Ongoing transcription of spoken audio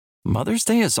Mother's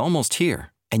Day is almost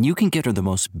here, and you can get her the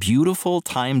most beautiful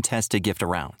time-tested gift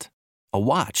around. A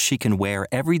watch she can wear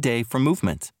every day from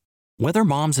Movement. Whether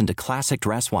mom's into classic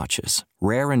dress watches,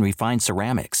 rare and refined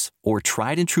ceramics, or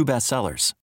tried and true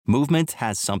bestsellers, Movement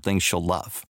has something she'll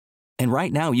love. And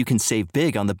right now you can save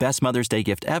big on the best Mother's Day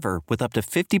gift ever with up to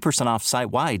 50% off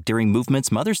site-wide during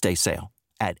Movement's Mother's Day sale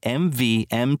at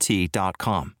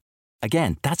MVMT.com.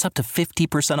 Again, that's up to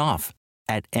 50% off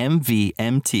at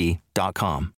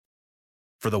MVMT.com.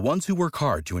 For the ones who work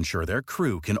hard to ensure their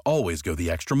crew can always go the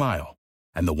extra mile,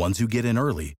 and the ones who get in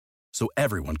early so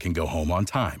everyone can go home on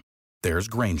time, there's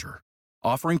Grainger,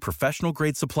 offering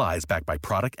professional-grade supplies backed by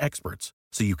product experts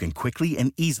so you can quickly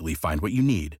and easily find what you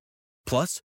need.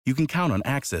 Plus, you can count on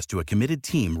access to a committed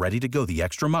team ready to go the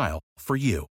extra mile for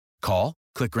you. Call,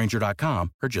 click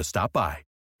Grainger.com, or just stop by.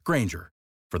 Grainger,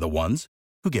 for the ones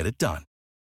who get it done.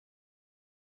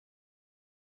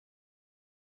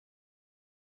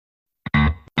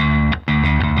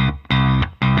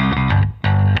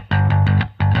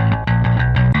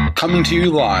 Coming to you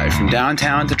live from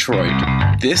downtown Detroit,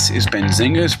 this is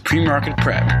Benzinga's PreMarket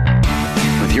Prep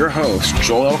with your host,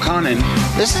 Joel Elconin.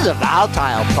 This is a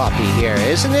volatile puppy here,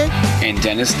 isn't it? And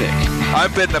Dennis Dick.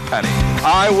 I'm bidding a penny.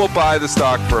 I will buy the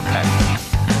stock for a penny.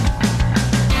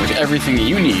 With everything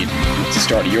you need to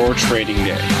start your trading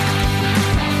day.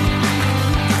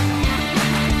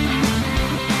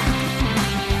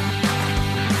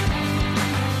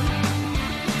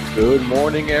 Good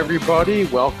morning, everybody.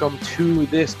 Welcome to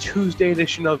this Tuesday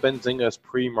edition of Benzinga's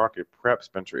PreMarket Prep.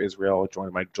 Spencer Israel,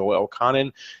 joined by Joel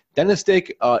Elconin. Dennis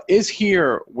Dick is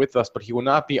here with us, but he will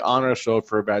not be on our show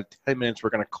for about 10 minutes.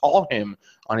 We're going to call him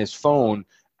on his phone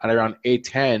at around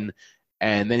 8:10,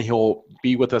 and then he'll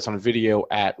be with us on video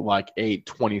at like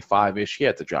 8:25-ish. He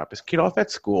had to drop his kid off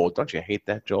at school. Don't you hate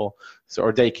that, Joel? So,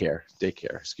 or daycare,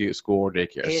 school or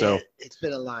daycare. Yeah, so it's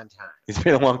been a long time. It's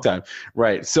been a long time.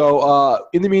 Right. So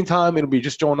in the meantime, it'll be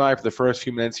just Joel and I for the first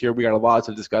few minutes here. We got a lot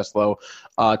to discuss, though.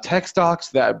 Tech stocks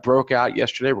that broke out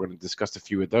yesterday, we're going to discuss a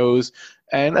few of those.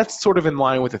 And that's sort of in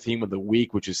line with the theme of the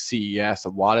week, which is CES. A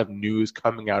lot of news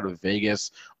coming out of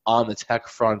Vegas on the tech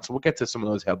front. So we'll get to some of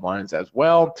those headlines as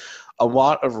well. A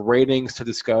lot of ratings to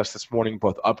discuss this morning,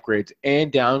 both upgrades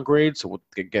and downgrades. So we'll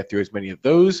get through as many of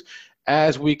those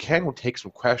as we can. We'll take some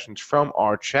questions from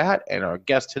our chat, and our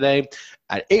guest today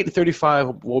at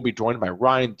 8:35 we'll be joined by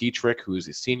Ryan Detrick, who is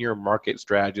a senior market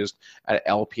strategist at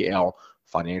LPL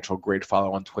Financial. Great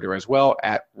follow on Twitter as well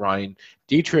at Ryan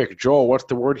Detrick. Joel, what's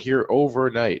the word here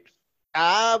overnight?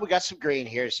 We got some green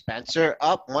here, Spencer.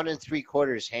 Up 1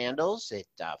 3/4 handles at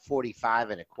 45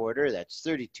 1/4. That's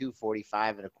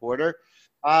 32.45 1/4.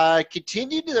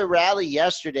 Continued to the rally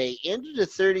yesterday into the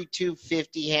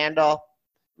 32.50 handle.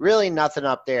 Really nothing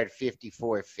up there at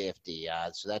 54.50.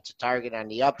 So that's a target on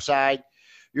the upside.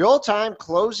 Your all-time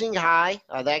closing high,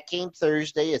 that came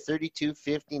Thursday at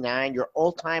 32.59. Your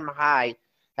all-time high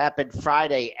happened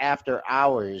Friday after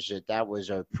hours. That was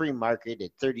a pre-market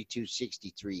at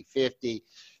 32.63.50.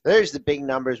 There's the big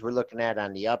numbers we're looking at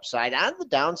on the upside. On the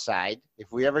downside,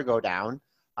 if we ever go down,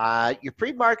 your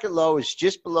pre-market low is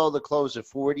just below the close of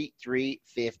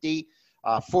 43.50.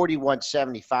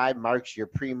 41.75 marks your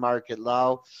pre-market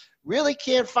low. Really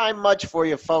can't find much for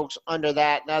you folks under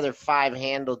that. Another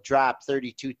 5-handle drop,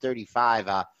 32.35.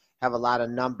 Have a lot of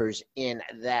numbers in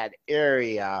that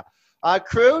area.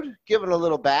 Crude giving a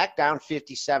little back, down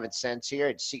 57 cents here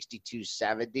at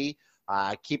 62.70.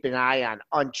 Keep an eye on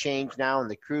unchanged now in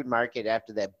the crude market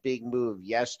after that big move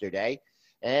yesterday.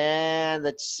 And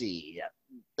let's see.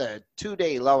 The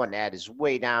 2-day low on that is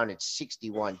way down at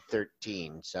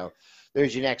 61.13. So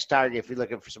there's your next target if you're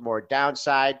looking for some more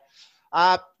downside.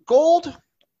 Gold,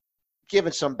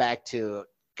 giving some back to,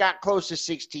 got close to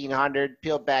 1,600,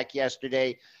 peeled back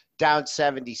yesterday, down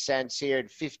 70 cents here at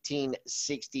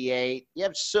 15.68. You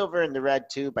have silver in the red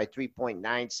too by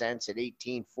 3.9 cents at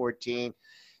 18.14.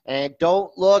 And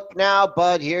don't look now,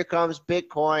 bud. Here comes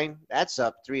Bitcoin. That's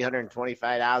up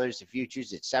 $325. The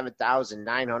futures at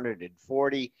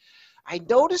 7,940. I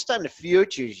noticed on the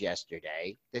futures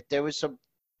yesterday that there was some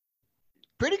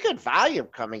pretty good volume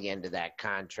coming into that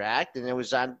contract, and it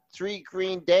was on 3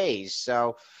 green days.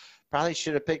 So probably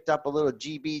should have picked up a little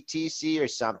GBTC or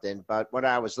something. But what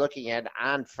I was looking at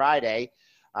on Friday,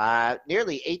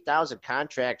 nearly 8,000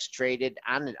 contracts traded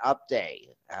on an up day.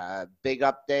 Big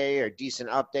up day or decent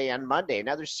up day on Monday.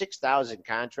 Another 6,000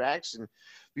 contracts. And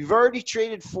we've already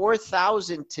traded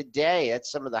 4,000 today. That's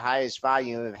some of the highest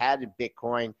volume we've had in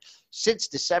Bitcoin since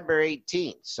December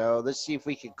 18th. So let's see if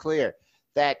we can clear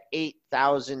that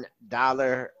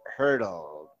 $8,000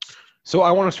 hurdle. So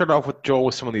I want to start off with Joel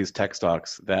with some of these tech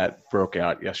stocks that broke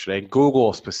out yesterday.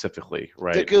 Google specifically,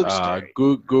 right? The Goog story.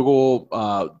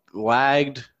 Google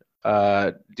lagged.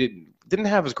 Didn't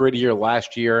have as great a year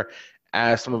last year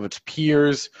as some of its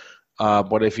peers.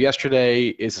 But if yesterday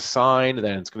is a sign,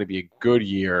 then it's going to be a good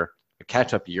year, a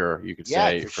catch-up year, you could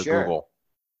say, for sure. Google.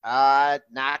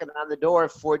 Knocking on the door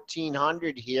of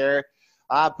 1,400 here.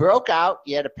 Broke out.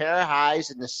 You had a pair of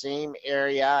highs in the same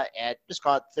area at, just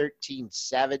call it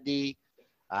 1,370.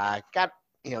 Got,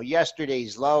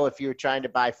 yesterday's low. If you were trying to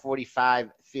buy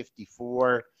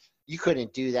 45.54, you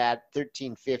couldn't do that.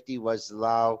 1,350 was the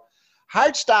low.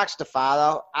 Hard stocks to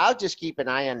follow. I'll just keep an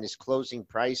eye on this closing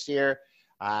price here.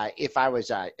 If I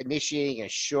was initiating a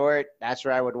short, that's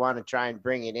where I would want to try and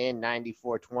bring it in,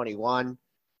 94.21.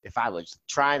 If I was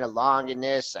trying to long in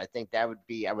this, I think that would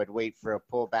be, I would wait for a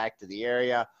pullback to the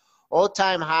area.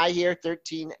 All-time high here,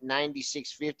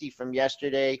 1396.50 from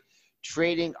yesterday.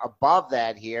 Trading above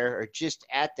that here, or just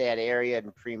at that area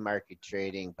in pre-market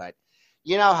trading. But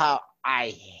you know how I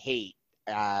hate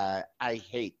 $1,000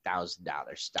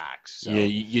 stocks. So. Yeah,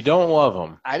 you don't love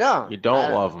them. I don't. You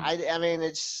don't love them. I mean,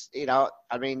 it's, you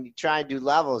try and do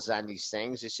levels on these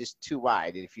things. It's just too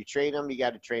wide. And if you trade them, you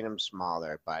got to trade them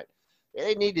smaller. But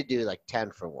they need to do like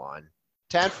 10 for 1.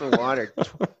 10 for 1 or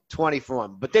 20 for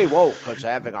 1. But they won't, because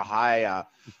having a high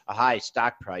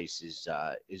stock price is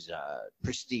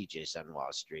prestigious on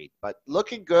Wall Street. But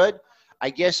looking good. I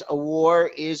guess a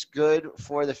war is good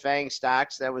for the FANG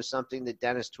stocks. That was something that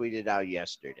Dennis tweeted out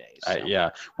yesterday. So. Yeah.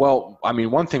 Well, I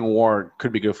mean, one thing war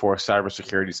could be good for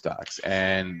cybersecurity stocks,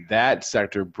 and that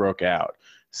sector broke out.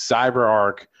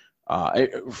 CyberArk,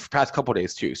 for past couple of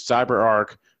days too.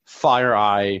 CyberArk,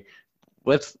 FireEye.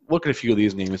 Let's look at a few of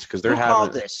these names because they're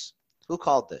having. Who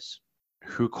called this?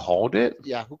 Who called it?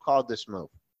 Yeah, who called this move?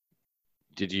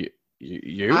 Did you?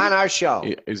 On our show.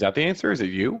 Is that the answer? Is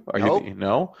it you? Nope.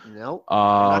 No. I'm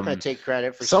not going to take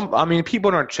credit for some. I mean, people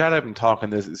in our chat have been talking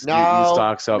these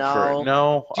stocks up for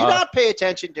no. Do you not pay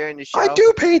attention during the show? I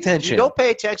do pay attention. You don't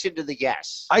pay attention to the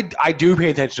guests. I do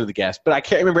pay attention to the guests, but I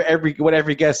can't remember what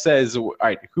every guest says. All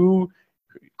right, who?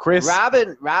 Chris.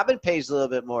 Robin pays a little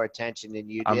bit more attention than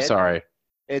you did. I'm sorry.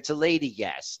 It's a lady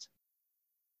guest.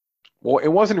 Well, it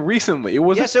wasn't recently. It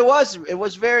was. Yes, it was. It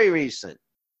was very recent.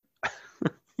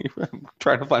 I'm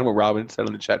trying to find what Robin said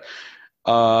in the chat.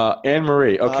 Anne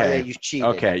Marie. Okay. Oh, yeah, you cheated.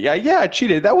 Okay. Yeah, I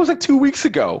cheated. That was like 2 weeks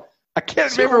ago. I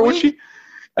can't remember what she.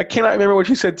 I cannot remember what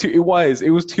she said. It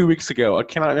was 2 weeks ago. I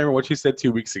cannot remember what she said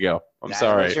 2 weeks ago. I'm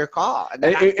sorry. That was your call.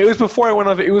 It was before I went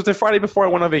on. It was the Friday before I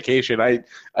went on vacation.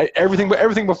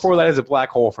 Everything before that is a black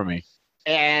hole for me.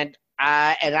 And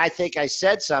I think I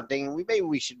said something. Maybe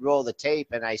we should roll the tape.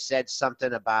 And I said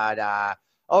something about.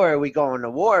 Are we going to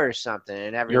war or something?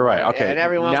 And everyone, you're right. Okay. And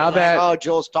everyone now was that, like,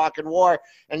 Joel's talking war.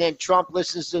 And then Trump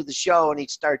listens to the show and he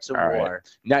starts a war.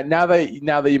 Right. Now that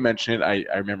you mention it, I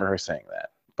remember her saying that.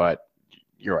 But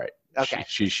you're right. Okay.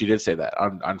 She did say that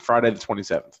on Friday the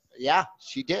 27th. Yeah,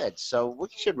 she did. So we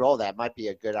should roll that. Might be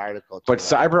a good article. But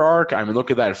CyberArk, I mean, look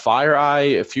at that.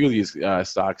 FireEye, a few of these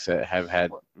stocks have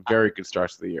had very good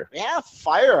starts to the year. Yeah,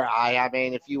 FireEye. I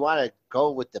mean, if you want to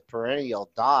go with the perennial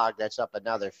dog, that's up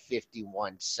another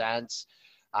 51 cents.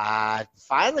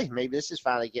 Maybe this is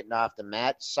finally getting off the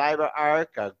mat.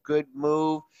 CyberArk, a good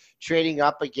move. Trading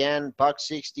up again,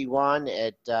 $1.61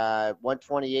 at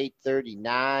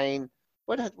 128.39.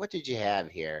 What did you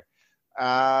have here?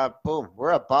 Boom.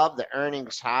 We're above the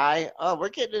earnings high. Oh, we're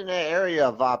getting in an area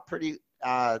of pretty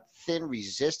thin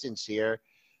resistance here.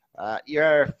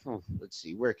 Let's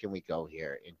see, where can we go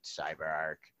here in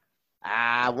CyberArk?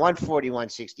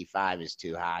 141.65 is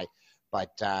too high,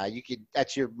 but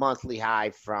that's your monthly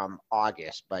high from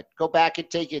August. But go back and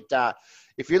take it.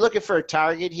 If you're looking for a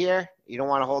target here, you don't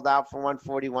want to hold out for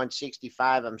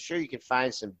 141.65. I'm sure you can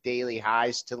find some daily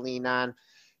highs to lean on.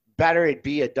 Better it'd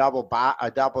be a double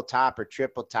top or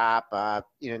triple top,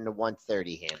 in the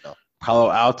 130 handle.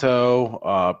 Palo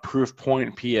Alto, Proof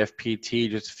Point, PFPT,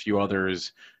 just a few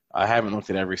others. I haven't looked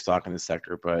at every stock in this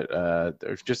sector, but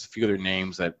there's just a few other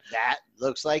names that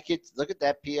looks like it. Look at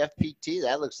that PFPT.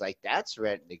 That looks like that's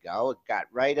ready to go. It got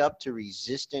right up to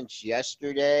resistance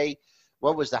yesterday.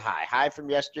 What was the high? High from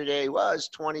yesterday was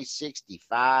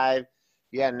 2065.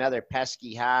 You had another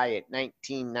pesky high at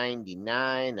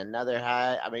 1999. Another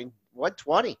high. I mean,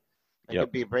 120. That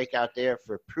could be a breakout there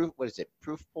for Proof. What is it?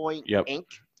 Proof Point Inc.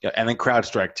 Yeah, and then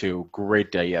CrowdStrike too.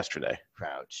 Great day yesterday.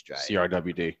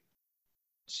 CrowdStrike.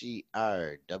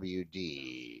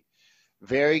 CRWD.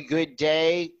 Very good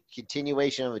day.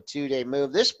 Continuation of a 2-day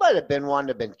move. This might have been one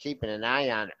to have been keeping an eye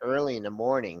on early in the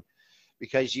morning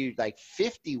because you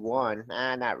 51.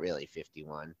 Not really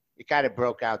 51. It kind of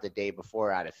broke out the day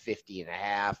before out of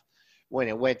 50.5. When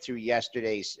it went through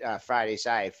yesterday's Friday's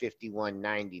high at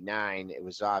 51.99, it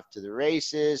was off to the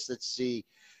races. Let's see.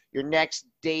 Your next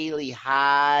daily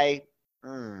high,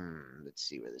 let's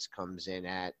see where this comes in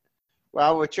at.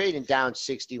 Well, we're trading down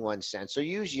 61 cents. So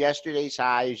use yesterday's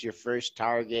high as your first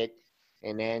target,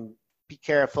 and then be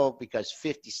careful because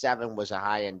 57 was a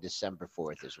high on December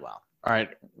 4th as well. All right,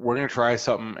 we're going to try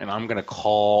something, and I'm going to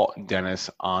call Dennis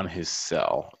on his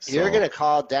cell. So, You're going to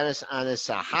call Dennis on his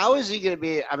cell. How is he going to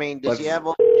be? I mean, does he have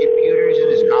all the computers in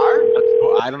his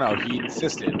car? I don't know. He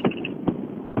insisted.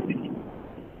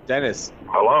 Dennis.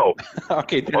 Hello.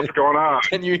 Okay, Dennis, What's going on?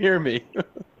 can you hear me?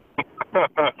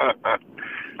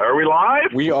 Are we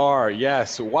live? We are,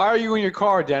 yes. Why are you in your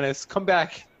car, Dennis? Come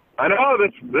back. I know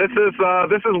this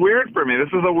is weird for me. This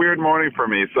is a weird morning for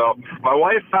me. So my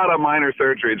wife had a minor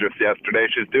surgery just yesterday.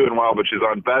 She's doing well, but she's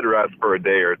on bed rest for a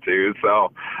day or two.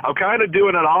 So I'm kind of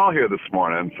doing it all here this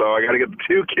morning. So I got to get the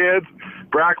two kids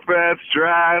breakfast,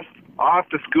 dressed, off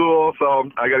to school. So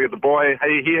I got to get the boy.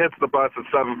 He hits the bus at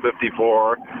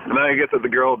 7:54, and then I get the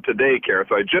girl to daycare.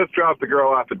 So I just dropped the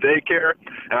girl off at daycare,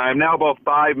 and I'm now about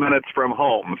 5 minutes from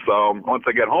home. So once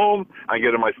I get home, I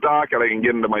get in my stock and I can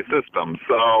get into my system.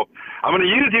 So I'm going to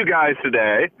use you guys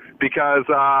today because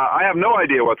I have no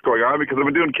idea what's going on because I've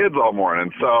been doing kids all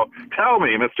morning. So tell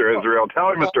me, Mr. Israel,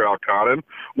 tell me, Mr. Alconin,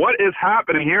 what is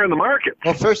happening here in the market?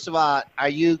 Well, first of all,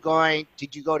 did you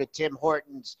go to Tim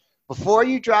Hortons before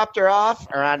you dropped her off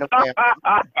or on the way?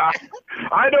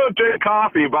 I don't drink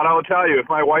coffee, but I'll tell you, if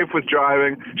my wife was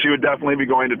driving, she would definitely be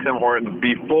going to Tim Hortons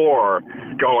before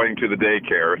going to the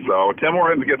daycare. So Tim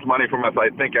Hortons gets money from us, I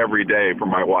think, every day from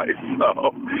my wife.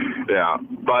 So, yeah.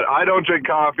 But I don't drink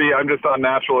coffee. I'm just on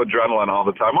natural adrenaline all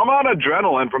the time. I'm on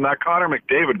adrenaline from that Connor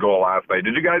McDavid goal last night.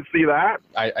 Did you guys see that?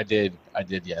 I did,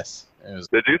 yes.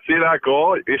 Did you see that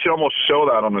goal? You should almost show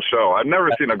that on the show. I've never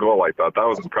seen a goal like that. That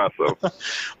was impressive.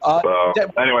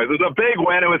 Anyways, it was a big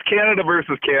win. It was Canada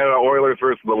versus Canada, Oilers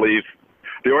versus the Leafs.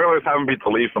 The Oilers haven't beat the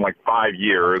Leafs in like 5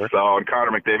 years, and Connor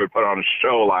McDavid put on a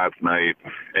show last night.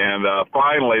 And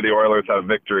finally, the Oilers have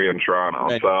victory in Toronto.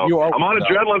 And so I'm on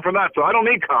adrenaline from that, so I don't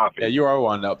need coffee. Yeah, you are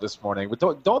one up this morning. But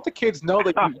don't the kids know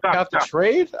that you have to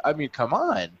trade? I mean, come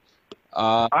on.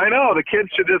 I know. The kids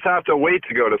should just have to wait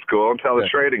to go to school until the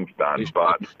trading's done.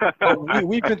 But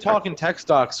we've been talking tech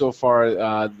stocks so far,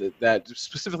 that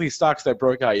specifically stocks that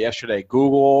broke out yesterday.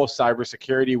 Google,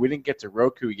 cybersecurity. We didn't get to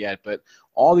Roku yet, but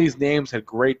all these names had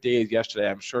great days yesterday.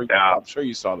 I'm sure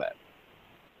you saw that.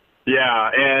 Yeah,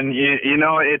 and you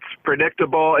know, it's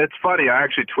predictable. It's funny. I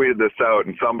actually tweeted this out,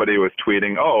 and somebody was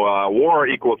tweeting, war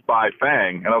equals buy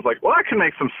FANG. And I was like, well, that can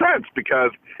make some sense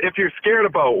because if you're scared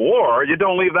about war, you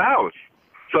don't leave the house.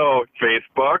 So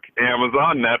Facebook,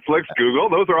 Amazon, Netflix, Google,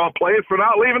 those are all plays for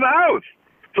not leaving the house.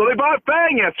 So they bought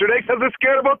FANG yesterday because they're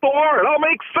scared about the war. It all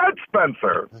makes sense,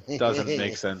 Spencer. Doesn't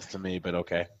make sense to me, but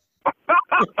okay.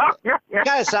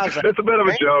 Kind of sounds like it's a bit of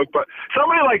a joke, but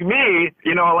somebody like me,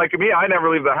 I never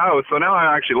leave the house. So now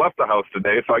I actually left the house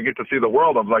today, so I get to see the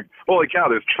world. I'm like, holy cow,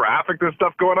 there's traffic, there's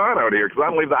stuff going on out here because I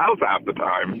don't leave the house half the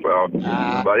time. So,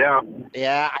 but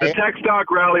the tech stock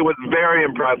rally was very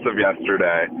impressive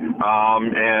yesterday,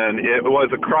 and it was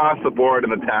across the board in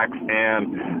the techs,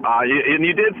 and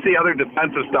you did see other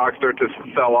defensive stocks start to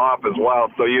sell off as well.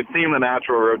 So you've seen the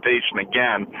natural rotation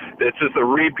again. It's just a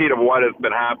repeat of what has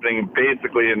been happening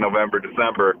basically in November,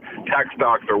 December. Tech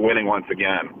stocks are winning once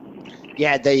again.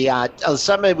 Yeah,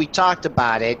 we talked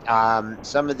about it.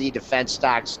 Some of the defense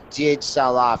stocks did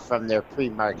sell off from their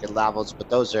pre-market levels, but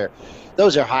those are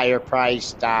higher price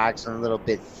stocks and a little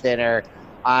bit thinner.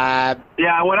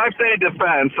 Yeah, when I say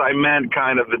defense, I meant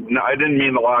I didn't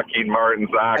mean the Lockheed Martin's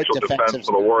actual defense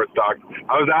for the war stock.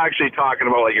 I was actually talking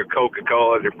about like your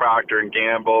Coca-Colas, your Procter and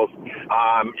Gamble's,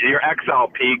 your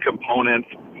XLP components.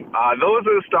 Those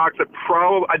are the stocks that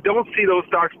I don't see those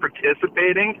stocks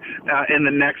participating in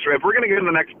the next, if we're going to get in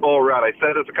the next bull run, I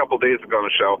said this a couple days ago on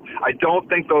the show, I don't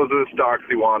think those are the stocks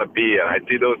we want to be in. I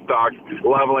see those stocks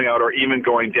leveling out or even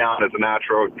going down as the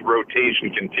natural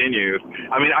rotation continues.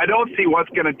 I mean, I don't see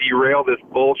what's going to derail this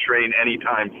bull train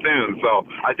anytime soon. So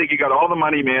I think you got all the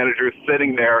money managers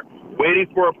sitting there waiting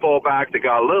for a pullback. They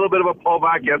got a little bit of a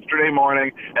pullback yesterday morning,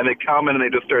 and they come in and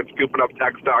they just start scooping up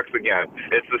tech stocks again.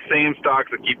 It's the same stocks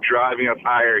that keep driving us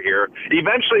higher here.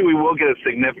 Eventually, we will get a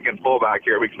significant pullback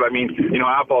here because,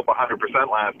 Apple up 100%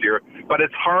 last year, but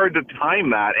it's hard to time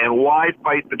that, and why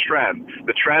fight the trend?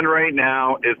 The trend right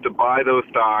now is to buy those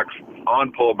stocks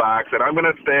on pullbacks, and I'm going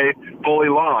to stay fully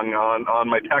long on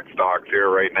my tech stocks here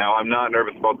right now. I'm not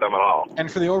nervous about them at all.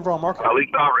 And for the overall market? At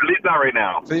least not right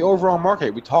now. For the overall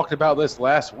market, we talked about this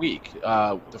last week.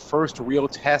 The first real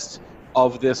test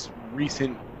of this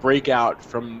recent breakout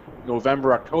from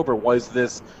November, October was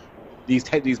these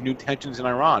new tensions in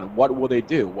Iran. What will they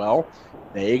do? Well,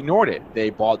 they ignored it. They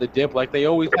bought the dip like they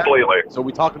always completely. have. So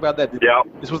we talked about that. Yeah.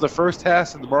 This was the first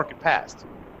test, and the market passed.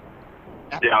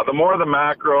 Yeah, the more the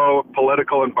macro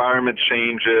political environment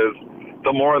changes,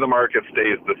 the more the market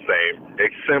stays the same.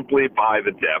 It's simply buy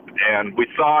the dip. And we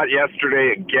saw it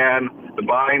yesterday again. The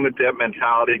buying the dip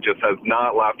mentality just has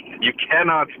not left. You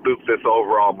cannot spook this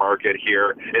overall market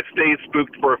here. It stays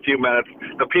spooked for a few minutes.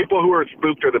 The people who are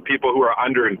spooked are the people who are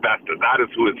underinvested. That is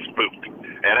who is spooked.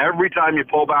 And every time you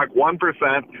pull back 1%,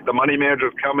 the money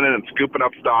manager's coming in and scooping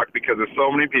up stock because there's so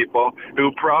many people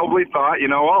who probably thought,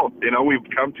 we've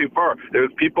come too far. There's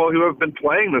people who have been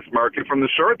playing this market from the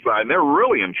short side, and they're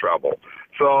really in trouble.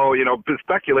 So,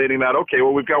 speculating that, okay,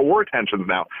 well, we've got war tensions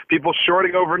now. People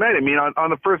shorting overnight. I mean, on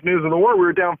the first news of the war, we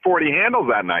were down 40 handles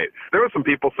that night. There were some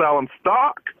people selling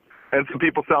stock and some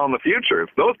people selling the futures.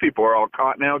 Those people are all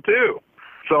caught now, too.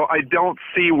 So I don't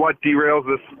see what derails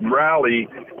this rally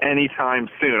anytime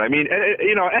soon. I mean,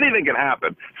 anything can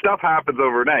happen. Stuff happens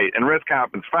overnight, and risk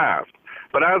happens fast.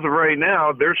 But as of right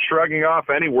now, they're shrugging off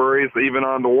any worries, even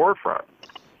on the war front.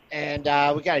 And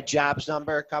we got a jobs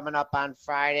number coming up on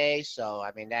Friday. So,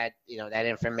 I mean, that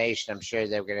information, I'm sure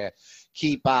they're going to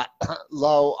keep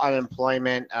low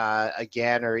unemployment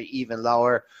again or even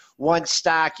lower. One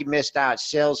stock you missed out,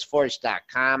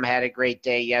 Salesforce.com, had a great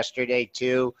day yesterday,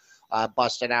 too.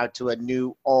 Busting out to a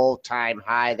new all-time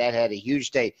high. That had a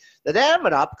huge day. Did they have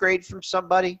an upgrade from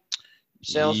somebody?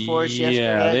 Salesforce yesterday?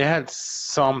 Yeah, they had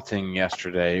something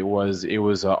yesterday. It was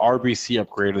RBC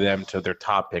upgraded them to their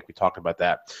top pick. We talked about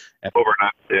that.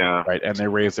 Overnight, yeah. Right, and they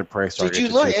raised their price. Have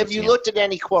you looked at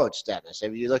any quotes, Dennis?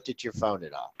 Have you looked at your phone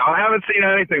at all? I haven't seen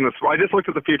anything. I just looked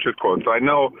at the futures quotes. I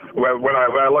know when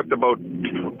I looked about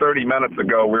 30 minutes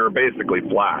ago, we were basically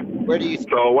flat. Where do you?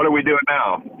 So what are we doing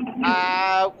now?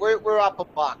 We're up a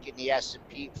buck in the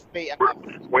S&P.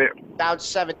 Down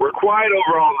 7. We're quiet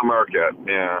overall in the market.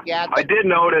 Yeah. Yeah. I did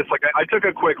notice. I took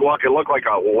a quick look. It looked like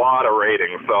a lot of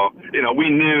ratings. So we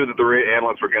knew that the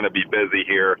analysts were going to be busy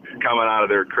here, coming out of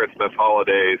their Christmas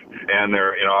holidays and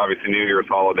their obviously New Year's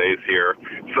holidays here.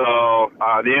 So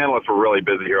the analysts were really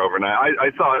busy here overnight. I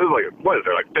saw it was like, what is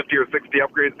there, like 50 or 60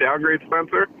 upgrades, downgrades,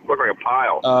 Spencer? Looked like a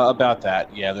pile. About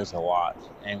that, yeah. There's a lot,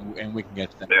 and we can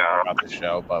get to them throughout the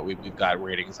show. But we've got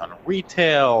ratings on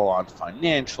retail, on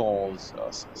financials,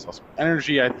 some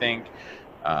energy, I think.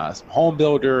 Some home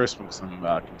builders, some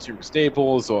consumer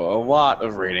staples, a lot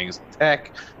of ratings.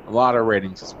 Tech, a lot of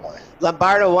ratings this morning.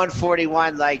 Lombardo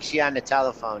 141 likes you on the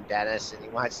telephone, Dennis, and he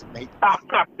wants to make.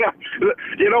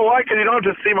 You know why? Because you don't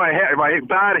just see my hair, my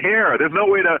bad hair. There's no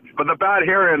way to. But the bad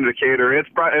hair indicator, it's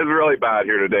really bad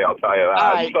here today. I'll tell you that.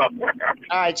 All right.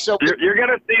 All right. So you're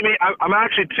gonna see me. I'm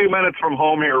actually 2 minutes from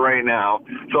home here right now.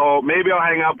 So maybe I'll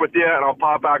hang up with you and I'll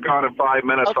pop back on in 5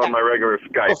 minutes on my regular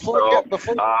Skype.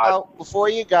 Before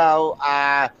you go,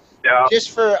 just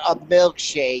for a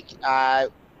milkshake,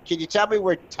 can you tell me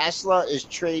where Tesla is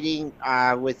trading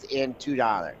within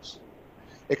 $2?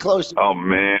 It closed. Oh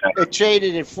man! It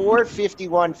traded at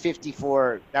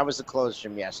 451.54. That was the close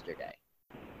from yesterday.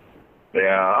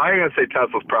 Yeah, I'm gonna say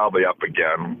Tesla's probably up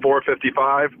again.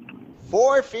 455.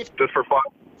 450. Just for fun.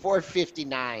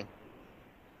 459.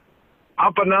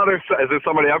 Up another. Is there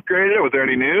somebody upgraded it? Was there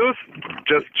any news?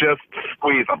 Just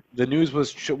squeeze them. The news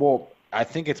was I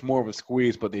think it's more of a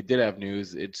squeeze, but they did have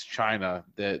news. It's China.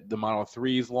 The Model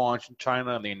 3's launched in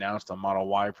China, and they announced a Model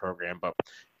Y program, but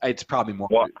it's probably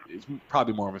more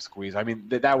of a squeeze. I mean,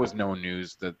 that was no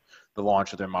news, the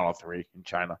launch of their Model 3 in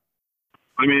China.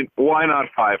 I mean, why not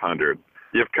 500?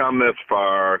 You've come this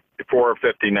far,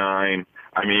 459.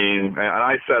 I mean, and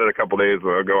I said it a couple days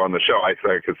ago on the show. I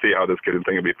said I could see how this thing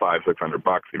could be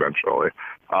 $500-600 eventually.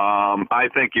 I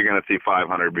think you're going to see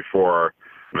 500 before.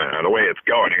 The way it's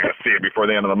going, you're going to see it before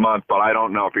the end of the month, but I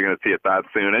don't know if you're going to see it that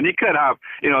soon. And you could have,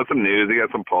 some news, you got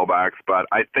some pullbacks, but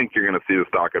I think you're going to see the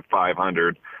stock at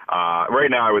 500. Right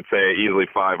now, I would say easily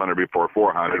 500 before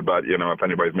 400, but, if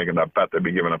anybody's making that bet, they'd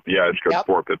be giving up the edge because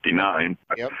 459.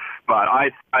 Yep. But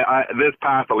I this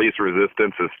path of least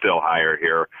resistance is still higher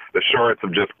here. The shorts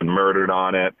have just been murdered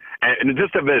on it. And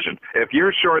just a vision, if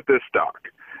you're short this stock,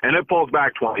 and it pulls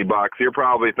back $20, you're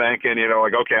probably thinking,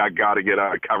 okay, I got to get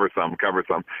out, cover some.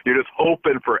 You're just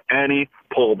hoping for any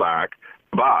pullback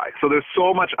to buy. So there's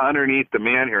so much underneath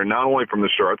demand here, not only from the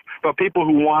shorts, but people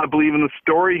who want to believe in the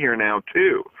story here now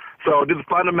too. So do the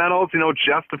fundamentals,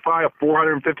 justify a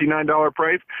 $459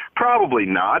 price? Probably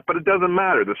not, but it doesn't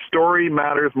matter. The story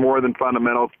matters more than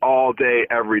fundamentals all day,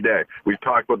 every day. We've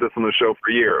talked about this on the show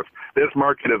for years. This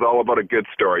market is all about a good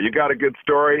story. You got a good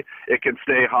story, it can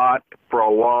stay hot for a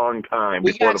long time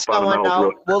before the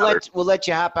fundamentals really matter. We'll let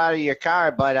you hop out of your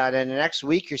car, but in the next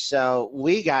week or so,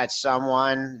 we got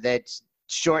someone that's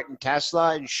shorting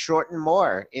Tesla and shorting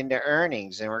more into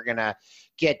earnings, and we're gonna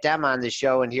get them on the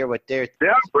show and hear what they're.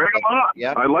 Yeah, bring them on.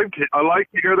 Yep. I like to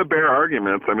hear the bear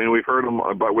arguments. I mean, we've heard them,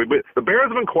 but the bears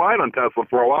have been quiet on Tesla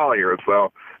for a while here,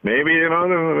 so maybe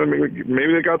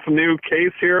maybe they got some new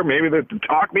case here. Maybe they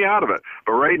talk me out of it.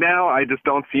 But right now, I just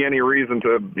don't see any reason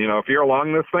to. If you're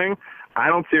along this thing, I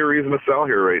don't see a reason to sell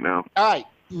here right now. All right.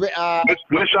 Wish I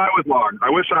was long. I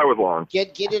wish I was long.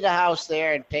 Get to the house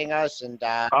there and ping us, and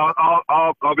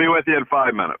I'll be with you in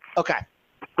 5 minutes. Okay.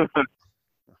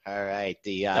 All right.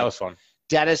 That was fun,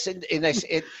 Dennis.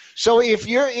 So if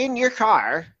you're in your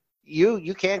car,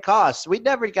 you can't call us. We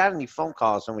never got any phone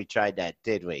calls when we tried that,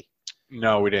 did we?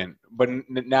 No, we didn't. But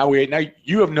now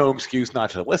you have no excuse not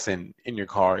to listen in your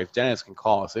car if Dennis can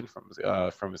call us in from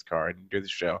his car and do the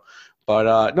show.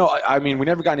 But no, I mean, we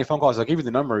never got any phone calls. I'll give you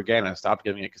the number again. I stopped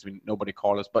giving it because nobody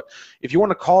called us. But if you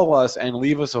want to call us and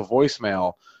leave us a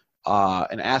voicemail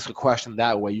and ask a question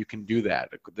that way, you can do that.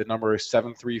 The number is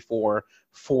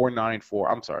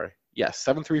 734-494. I'm sorry. Yes,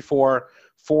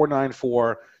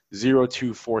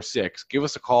 734-494-0246. Give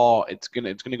us a call. It's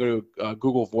gonna go to a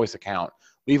Google Voice account.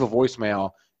 Leave a voicemail,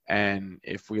 and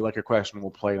if we like your question, we'll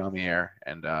play it on the air,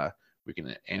 and we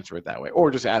can answer it that way.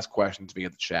 Or just ask questions via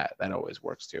the chat. That always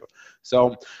works too.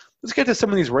 So let's get to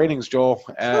some of these ratings, Joel.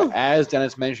 As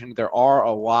Dennis mentioned, there are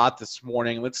a lot this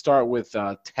morning. Let's start with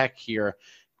tech here.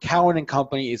 Cowen &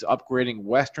 Company is upgrading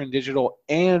Western Digital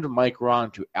and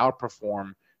Micron to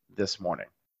outperform this morning.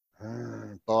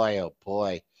 Boy, oh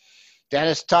boy.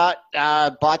 Dennis bought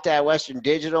that Western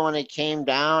Digital when it came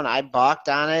down. I balked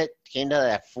on it. Came to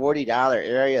that $40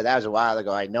 area. That was a while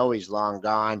ago. I know he's long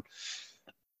gone.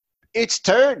 It's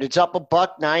turned. It's up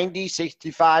 $1.90,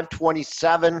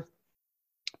 65.27.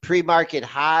 Pre-market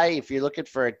high, if you're looking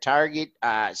for a target,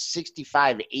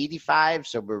 65.85.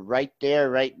 So we're right there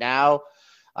right now.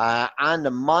 On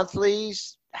the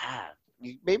monthlies,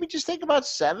 maybe just think about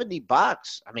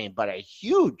 $70. I mean, but a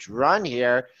huge run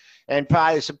here. And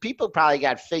probably some people probably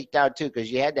got faked out too,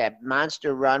 because you had that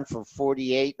monster run from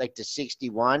 48 to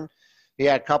 61. You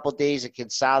had a couple days of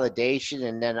consolidation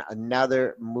and then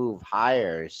another move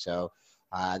higher. So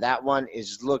that one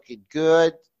is looking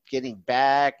good. Getting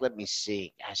back. Let me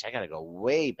see. Gosh, I got to go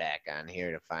way back on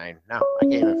here to find. No, I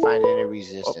can't even find any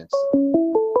resistance.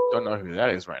 Don't know who that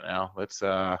is right now. Let's.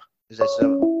 Is that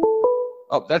so?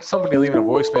 Oh, that's somebody leaving a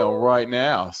voicemail right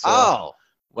now. So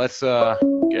let's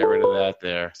get rid of that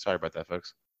there. Sorry about that,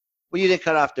 folks. Well, you didn't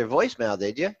cut off their voicemail,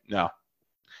 did you? No.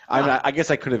 I guess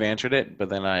I could have answered it, but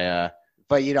then I.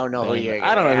 But you don't know who you're.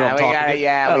 I don't know who I'm talking to.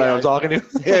 Yeah, I don't know who I'm talking to.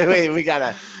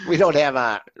 We don't have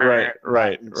a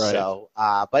right. So,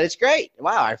 but it's great.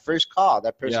 Wow, our first call.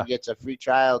 That person gets a free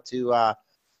trial to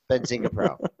Benzinga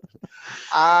Pro.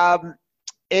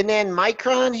 And then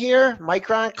Micron here.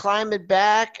 Micron climbing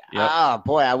back. Yep. Oh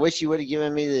boy, I wish you would have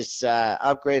given me this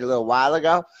upgrade a little while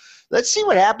ago. Let's see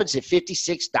what happens at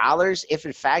 $56. If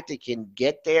in fact it can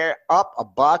get there, up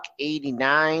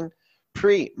 $1.89.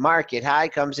 Pre-market high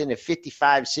comes in at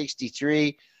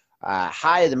 55.63.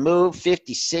 High of the move,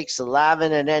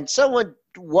 56.11. And then someone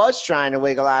was trying to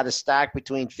wiggle out of stock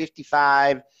between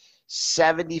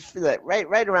 55.70,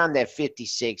 right around that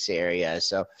 56 area.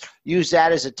 So use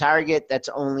that as a target. That's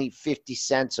only 50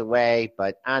 cents away.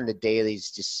 But on the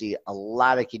dailies, just see a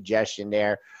lot of congestion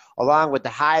there. Along with the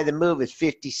high of the move is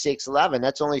 56.11.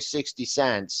 That's only 60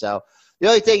 cents. So the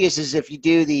only thing is if you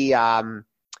do the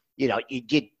you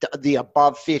get the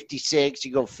above 56,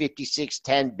 you go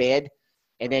 56.10 bid,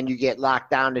 and then you get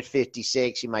locked down at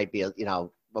 56. You might be, a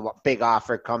big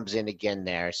offer comes in again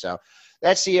there. So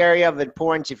that's the area of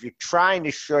importance. If you're trying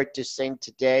to short this thing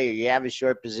today or you have a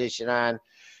short position on,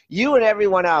 you and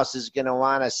everyone else is going to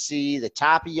want to see the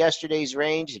top of yesterday's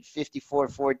range at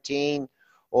 54.14,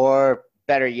 or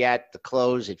better yet, the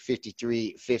close at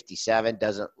 53.57.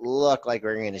 Doesn't look like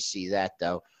we're going to see that,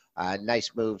 though.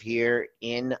 Nice move here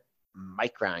in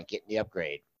Micron getting the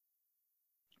upgrade.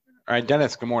 All right,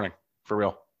 Dennis, good morning. For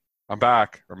real. I'm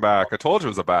back. I told you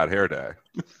it was a bad hair day.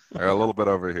 I got a little bit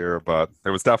over here, but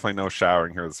there was definitely no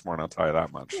showering here this morning, I'll tell you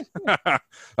that much.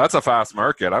 That's a fast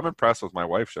market. I'm impressed with my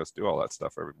wife. She has to do all that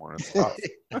stuff every morning. It's tough.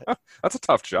 That's a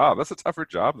tough job. That's a tougher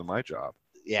job than my job.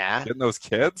 Yeah. Getting those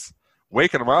kids,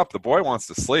 waking them up. The boy wants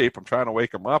to sleep. I'm trying to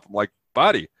wake him up. I'm like,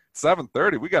 buddy,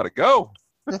 7:30, we got to go.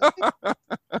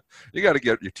 You got to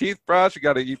get your teeth brushed. You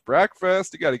got to eat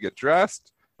breakfast. You got to get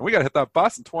dressed. And we got to hit that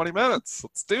bus in 20 minutes.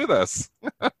 Let's do this.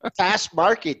 Fast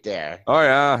market there. Oh,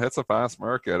 yeah. It's a fast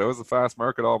market. It was a fast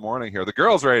market all morning here. The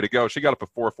girl's ready to go. She got up at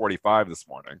 4:45 this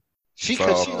morning.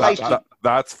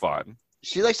 That's fun.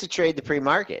 She likes to trade the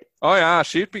pre-market. Oh, yeah.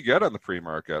 She'd be good on the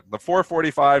pre-market. The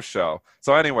 4:45 show.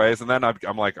 So anyways, and then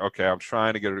I'm like, okay, I'm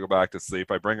trying to get her to go back to sleep.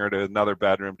 I bring her to another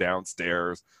bedroom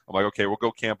downstairs. I'm like, okay, we'll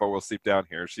go camp, but we'll sleep down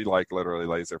here. She literally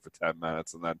lays there for 10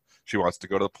 minutes, and then she wants to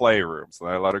go to the playroom. So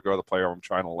I let her go to the playroom. I'm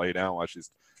trying to lay down while she's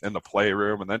in the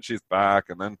playroom, and then she's back,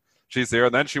 and then she's here,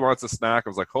 and then she wants a snack. I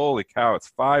was like, holy cow, it's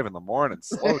 5 a.m.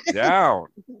 Slow down.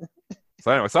 So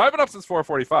anyway, I've been up since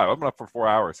 4:45. I've been up for 4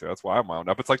 hours here. That's why I'm wound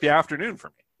up. It's like the afternoon for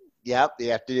me. Yep,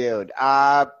 the afternoon.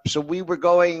 So we were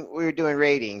doing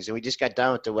ratings, and we just got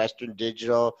done with the Western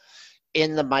Digital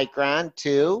in the Micron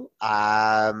too.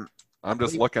 I'm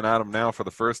just looking at them now for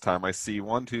the first time. I see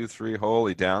 1, 2, 3,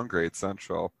 holy downgrade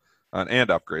central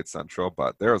and upgrade central,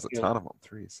 but there's a ton of them.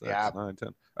 3, 6, 9, 10.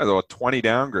 There's about 20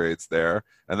 downgrades there.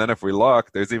 And then if we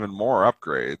look, there's even more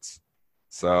upgrades.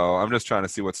 So I'm just trying to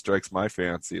see what strikes my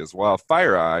fancy as well.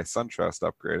 FireEye, SunTrust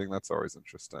upgrading. That's always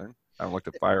interesting. I haven't looked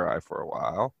at FireEye for a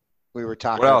while. We were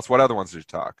talking. What else? What other ones did you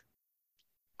talk?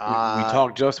 We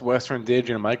talked just Western Dig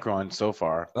and Micron so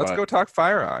far. Let's go talk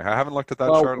FireEye. I haven't looked at that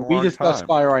chart in a long time. We discussed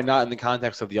FireEye not in the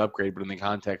context of the upgrade, but in the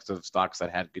context of stocks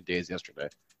that had good days yesterday.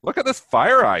 Look at this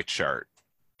FireEye chart.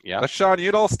 Yeah. Is Sean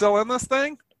Udall still in this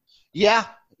thing? Yeah,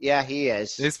 he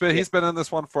is. He's been in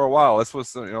this one for a while. This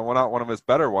was not one of his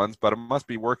better ones, but it must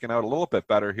be working out a little bit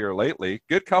better here lately.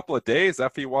 Good couple of days.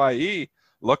 FEYE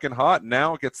looking hot.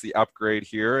 Now gets the upgrade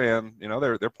here, and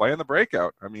they're playing the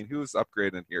breakout. I mean, who's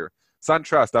upgrading here?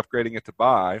 SunTrust upgrading it to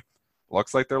buy.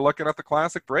 Looks like they're looking at the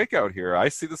classic breakout here. I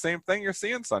see the same thing you're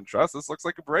seeing, SunTrust. This looks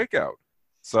like a breakout.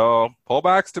 So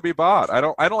pullbacks to be bought. I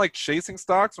don't like chasing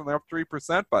stocks when they're up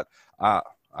 3%, but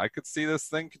I could see this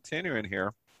thing continuing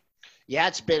here. Yeah,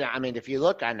 it's been, if you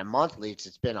look on the monthlies,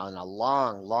 it's been on a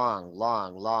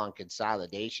long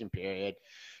consolidation period,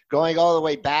 going all the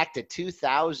way back to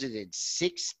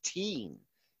 2016.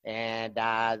 And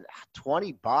 $20,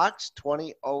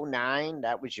 2009,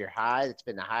 that was your high. That's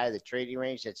been the high of the trading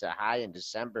range. That's a high in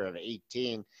December of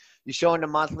 18. You showing the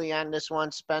monthly on this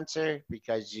one, Spencer?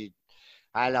 Because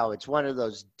I know it's one of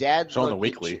those dead. Showing the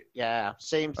weekly. Yeah,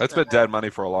 same. It's been dead money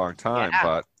for a long time,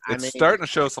 but it's starting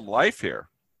to show some life here.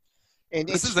 And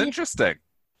this is interesting.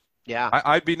 Yeah.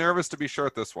 I'd be nervous to be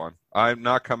short this one. I'm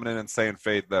not coming in and saying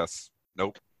fade this.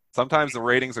 Nope. Sometimes the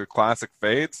ratings are classic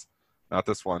fades. Not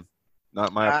this one.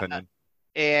 Not my opinion.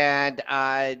 And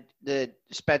the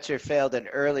Spencer failed an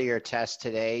earlier test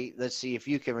today. Let's see if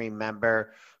you can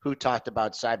remember who talked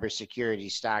about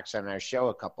cybersecurity stocks on our show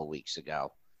a couple weeks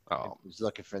ago. Oh, I was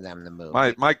looking for them to move.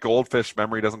 My goldfish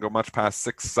memory doesn't go much past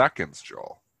 6 seconds,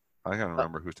 Joel. I can't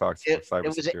remember who talks about cybersecurity.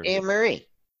 It was Anne-Marie.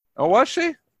 Oh, was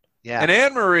she? Yeah. And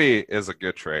Anne-Marie is a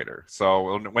good trader.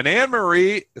 So when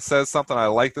Anne-Marie says something, I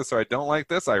like this or I don't like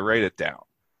this, I write it down.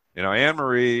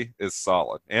 Anne-Marie is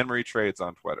solid. Anne-Marie trades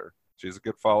on Twitter. She's a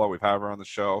good follow. We've had her on the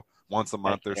show once a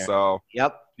month or so.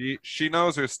 Yep. She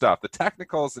knows her stuff. The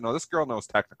technicals, this girl knows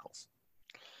technicals.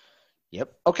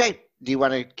 Yep. Okay. Do you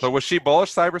want to? So was she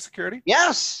bullish cybersecurity?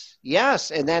 Yes.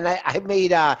 And then I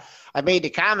made the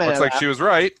comment. Looks like she was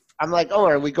right. I'm like, oh,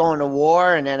 are we going to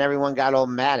war? And then everyone got all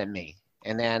mad at me.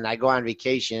 And then I go on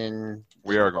vacation.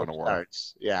 We are going to war.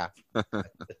 Starts. Yeah.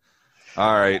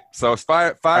 All right. So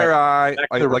FireEye,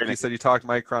 like you said, you talked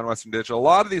Micron, Western Digital. A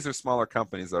lot of these are smaller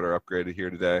companies that are upgraded here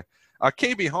today.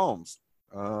 KB Homes.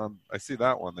 I see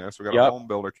that one there. So we got a home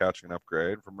builder catching an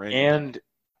upgrade from Rainy.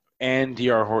 And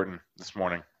DR Horton this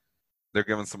morning. They're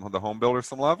giving the home builders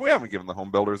some love. We haven't given the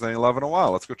home builders any love in a while.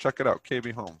 Let's go check it out.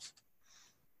 KB Homes.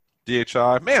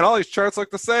 DHI. Man, all these charts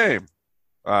look the same.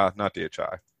 Not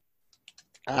DHI.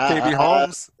 KB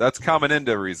Homes, that's coming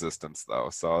into resistance, though.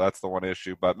 So that's the one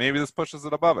issue. But maybe this pushes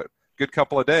it above it. Good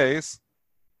couple of days.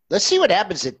 Let's see what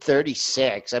happens at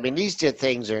 36. These two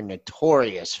things are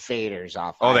notorious faders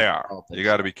off. Oh, they are. You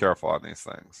got to be careful on these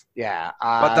things. Yeah.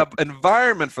 But the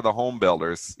environment for the home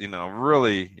builders,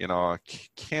 really,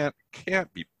 can't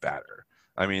be better.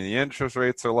 The interest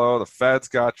rates are low. The Fed's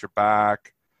got your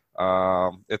back.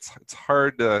 It's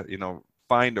hard to,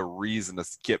 find a reason to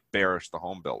get bearish the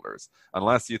home builders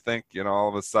unless you think, all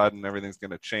of a sudden everything's going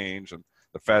to change and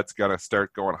the Fed's going to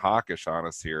start going hawkish on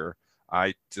us here.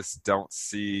 I just don't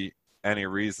see any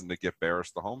reason to get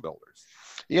bearish the home builders.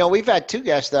 We've had two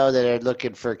guests, though, that are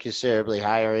looking for considerably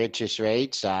higher interest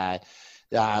rates.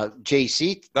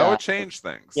 JC. That would change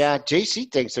things. Yeah,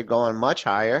 JC thinks they're going much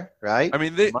higher, right? I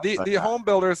mean, the home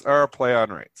builders are a play on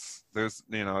rates. There's,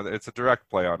 it's a direct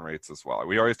play on rates as well.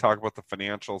 We always talk about the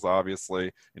financials,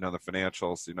 obviously. The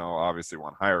financials, obviously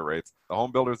want higher rates. The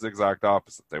home builders the exact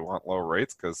opposite. They want low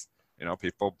rates because,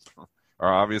 people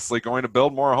are obviously going to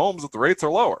build more homes if the rates are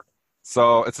lower.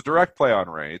 So it's a direct play on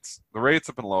rates. The rates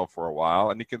have been low for a while,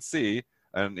 and you can see,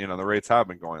 and the rates have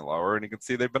been going lower, and you can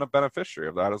see they've been a beneficiary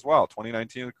of that as well.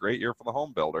 2019 is a great year for the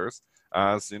home builders,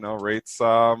 as rates.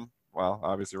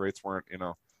 Obviously rates weren't.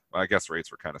 I guess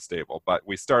rates were kind of stable, but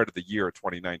we started the year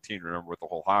 2019. Remember, with the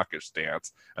whole hawkish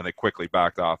stance, and they quickly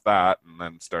backed off that, and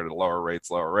then started lower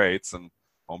rates, and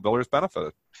home builders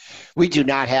benefited. We do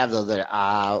not have the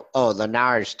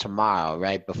NARS tomorrow,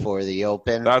 right before the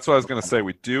open. That's what I was going to say.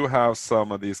 We do have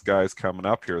some of these guys coming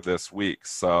up here this week,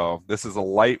 so this is a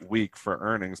light week for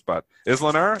earnings. But is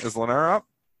Lennar up?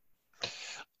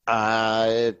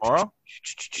 Tomorrow?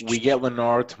 We get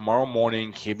Lennar tomorrow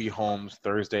morning, KB Homes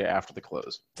Thursday after the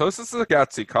close. So this is a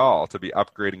gutsy call to be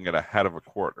upgrading it ahead of a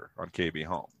quarter on KB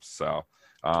Homes. So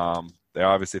they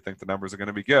obviously think the numbers are going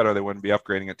to be good, or they wouldn't be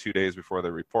upgrading it 2 days before they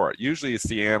report. Usually you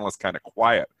see analysts kind of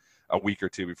quiet a week or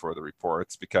two before the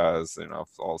reports because, if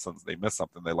all of a sudden they miss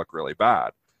something, they look really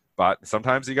bad. But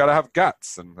sometimes you got to have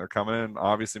guts, and they're coming in,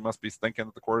 obviously must be thinking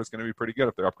that the quarter is going to be pretty good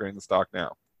if they're upgrading the stock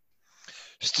now.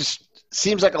 It just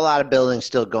seems like a lot of buildings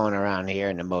still going around here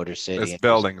in the Motor City. There's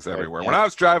buildings everywhere. Yeah. When I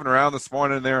was driving around this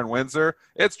morning there in Windsor,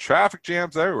 it's traffic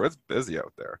jams everywhere. It's busy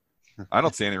out there. I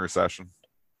don't see any recession.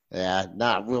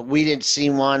 Yeah, we didn't see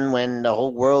one when the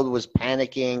whole world was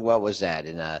panicking. What was that,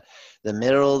 in the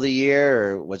middle of the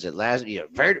year, or was it last year? At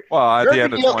the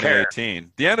end of 2018.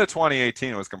 Curve. The end of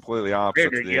 2018 was completely opposite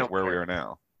to where we are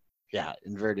now. Yeah,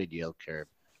 inverted yield curve.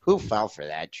 Who fell for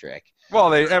that trick? Well,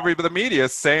 the media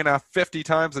is saying 50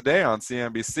 times a day on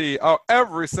CNBC. Oh,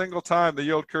 every single time the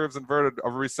yield curve's inverted, a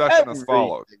recession has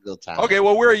followed. Okay,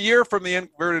 well, we're a year from the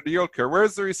inverted yield curve.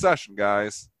 Where's the recession,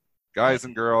 guys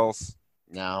and girls?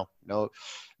 No,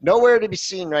 nowhere to be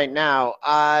seen right now.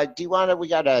 We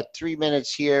got 3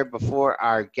 minutes here before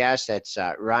our guest. That's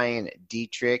Ryan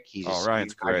Detrick. He's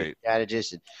Ryan's great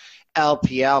strategist at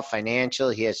LPL Financial.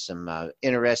 He has some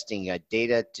interesting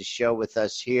data to show with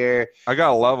us here. I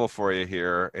got a level for you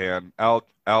here, and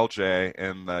LJ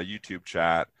in the YouTube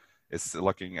chat is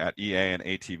looking at EA and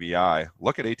ATVI.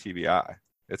 Look at ATVI.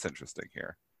 It's interesting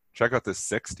here. Check out this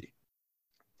 60.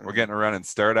 We're getting a run and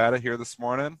start at it here this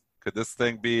morning. Could this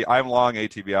thing be – I'm long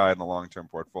ATVI in the long-term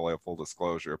portfolio, full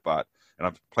disclosure, and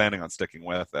I'm planning on sticking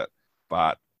with it.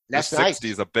 But that's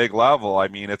 60 is a big level. I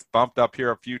mean, it's bumped up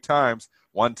here a few times,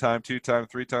 1 time, 2 times,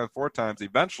 3 times, 4 times.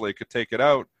 Eventually, it could take it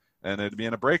out, and it'd be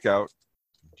in a breakout.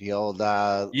 The old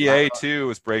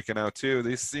EA2 is breaking out too.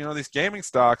 These gaming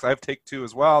stocks, I have Take-Two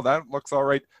as well. That looks all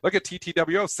right. Look at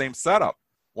TTWO, same setup.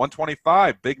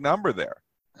 125, big number there.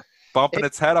 Bumping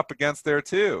its head up against there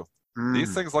too.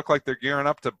 These things look like they're gearing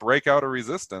up to break out a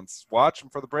resistance. Watch them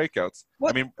for the breakouts.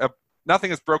 What? I mean,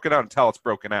 nothing is broken out until it's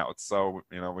broken out. So,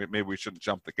 maybe we shouldn't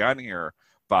jump the gun here.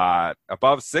 But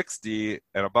above 60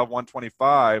 and above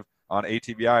 125 on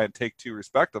ATVI and Take-Two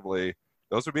respectively,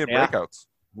 those would be in breakouts.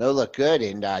 No, look good.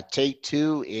 And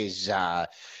Take-Two is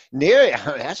near –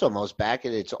 that's almost back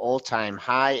at its all-time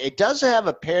high. It does have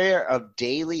a pair of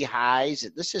daily highs.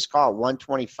 This is called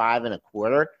 125 and a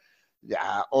quarter.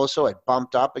 Also, it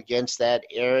bumped up against that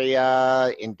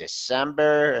area in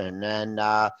December. And then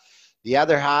the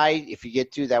other high, if you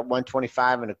get to that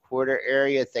 125 and a quarter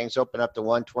area, things open up to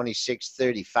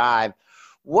 126.35.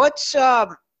 What's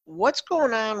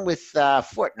going on with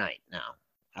Fortnite now?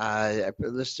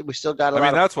 We still got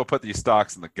that's what put these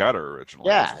stocks in the gutter originally.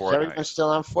 Yeah, is everyone still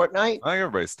on Fortnite? I think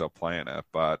everybody's still playing it,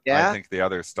 but I think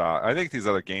these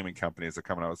other gaming companies are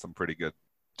coming out with some pretty good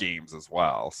games as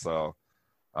well. So,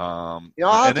 I'll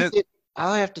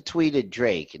have to tweet at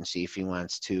Drake and see if he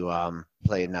wants to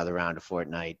play another round of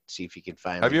Fortnite. See if he can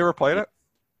find. Have you ever played it?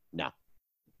 No,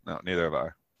 neither have I.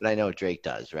 But I know Drake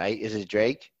does, right? Is it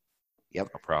Drake? Yep,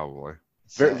 probably.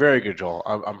 Very, very good, Joel.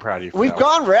 I'm proud of you. We've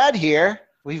gone red here.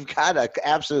 We've got an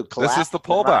absolute collapse. This is the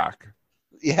pullback.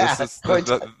 Yeah, this is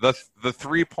the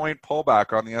 3-point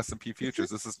pullback on the S&P futures.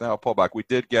 This is now a pullback. We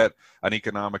did get an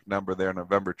economic number there,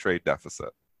 November trade deficit.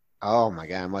 Oh my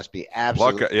God, it must be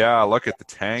absolutely. Look at the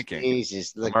tanking.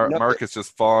 Jesus, market's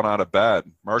just falling out of bed.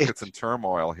 Market's in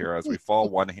turmoil here as we fall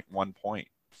 1 point.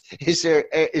 Is there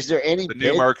any? The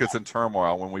new market's in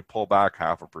turmoil when we pull back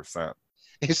 0.5%.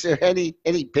 Is there any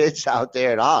bids out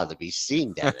there at all to be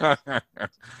seen, Dennis?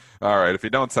 All right. If you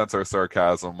don't sense our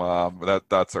sarcasm,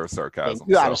 that's our sarcasm.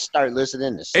 You ought to start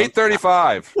listening to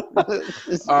 8:35.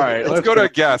 All right. Let's go to a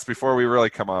guest before we really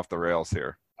come off the rails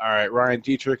here. All right. Ryan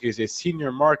Detrick is a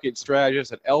senior market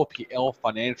strategist at LPL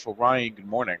Financial. Ryan, good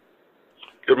morning.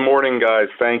 Good morning, guys.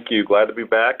 Thank you. Glad to be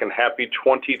back, and happy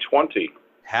 2020.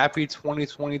 Happy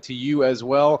 2020 to you as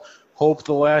well. Hope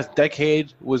the last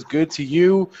decade was good to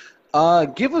you.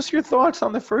 Give us your thoughts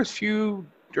on the first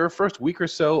week or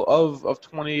so of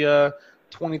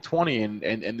 2020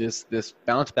 and this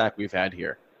bounce back we've had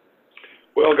here.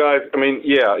 Well, guys, I mean,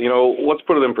 yeah, let's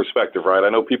put it in perspective, right? I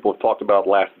know people have talked about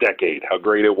last decade, how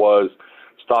great it was.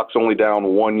 Stocks only down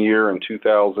 1 year in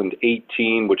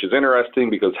 2018, which is interesting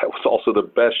because that was also the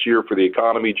best year for the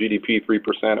economy. GDP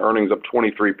 3%, earnings up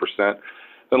 23%.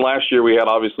 Then last year we had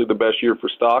obviously the best year for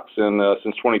stocks, and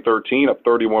since 2013, up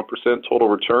 31% total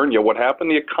return. Yet what happened?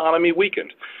 The economy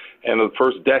weakened, and the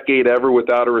first decade ever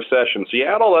without a recession. So you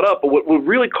add all that up, but what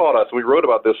really caught us, and we wrote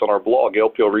about this on our blog,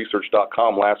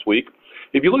 lplresearch.com last week.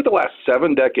 If you look at the last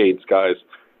 7 decades, guys,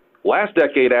 last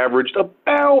decade averaged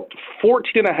about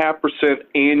 14.5%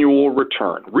 annual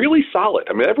return. Really solid.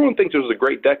 I mean, everyone thinks it was a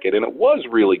great decade, and it was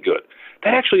really good.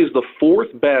 That actually is the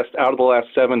 4th best out of the last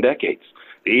 7 decades.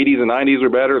 The 80s and 90s were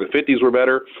better. The 50s were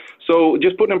better. So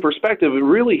just putting in perspective, it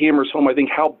really hammers home, I think,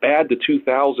 how bad the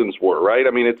 2000s were, right? I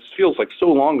mean, it feels like so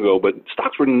long ago, but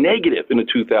stocks were negative in the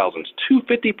 2000s,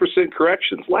 250%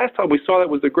 corrections. Last time we saw that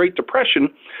was the Great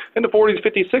Depression, and the 40s,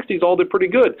 50s, 60s all did pretty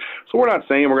good. So we're not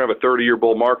saying we're going to have a 30-year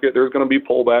bull market. There's going to be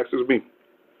pullbacks. There's going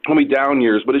to be down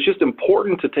years, but it's just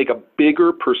important to take a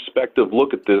bigger perspective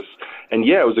look at this. And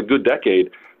yeah, it was a good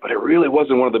decade, but it really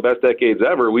wasn't one of the best decades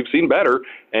ever. We've seen better,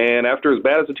 and after as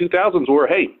bad as the 2000s were,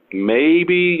 hey,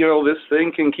 maybe this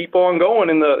thing can keep on going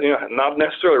in the not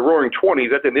necessarily roaring 20s.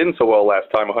 That didn't end so well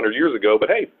last time 100 years ago, but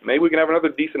hey, maybe we can have another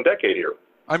decent decade here.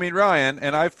 I mean, Ryan,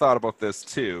 and I've thought about this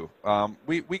too.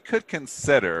 We could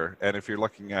consider, and if you're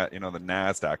looking at the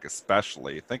NASDAQ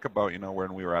especially, think about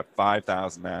when we were at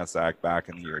 5,000 NASDAQ back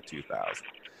in the year 2000,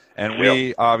 and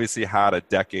we obviously had a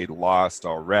decade lost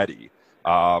already.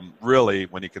 Really,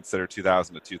 when you consider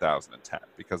 2000 to 2010,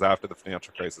 because after the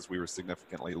financial crisis, we were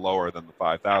significantly lower than the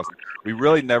 5,000. We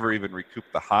really never even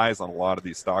recouped the highs on a lot of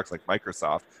these stocks like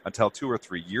Microsoft until 2 or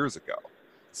 3 years ago.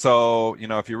 So,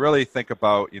 if you really think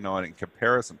about, in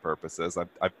comparison purposes,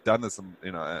 I've done this, and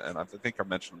I think I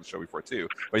mentioned on the show before too,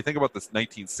 but you think about this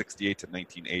 1968 to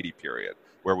 1980 period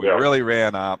where we really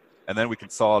ran up. And then we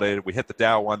consolidated. We hit the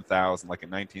Dow 1000 like in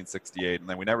 1968, and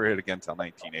then we never hit it again until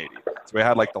 1980. So we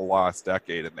had like the lost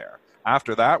decade in there.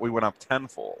 After that, we went up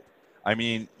tenfold. I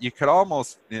mean, you could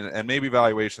almost, and maybe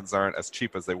valuations aren't as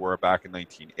cheap as they were back in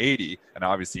 1980, and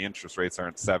obviously interest rates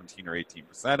aren't 17 or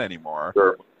 18%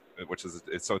 anymore, which is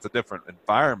so it's a different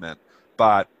environment.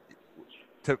 But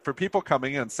for people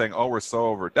coming in and saying, "Oh, we're so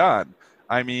overdone."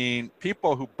 I mean,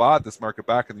 people who bought this market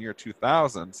back in the year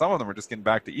 2000, some of them are just getting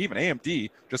back to even. AMD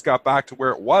just got back to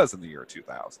where it was in the year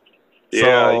 2000. Yeah.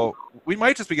 So we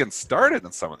might just be getting started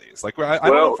in some of these. Like, I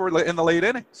don't know if we're in the late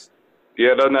innings.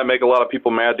 Yeah, doesn't that make a lot of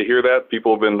people mad to hear that?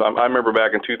 People have been, I remember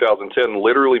back in 2010,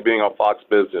 literally being on Fox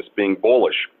Business, being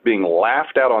bullish, being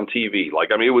laughed at on TV. Like,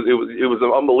 I mean, it was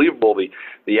unbelievable,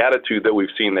 the attitude that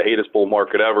we've seen, the hatest bull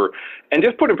market ever. And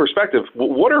just put in perspective,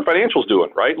 what are financials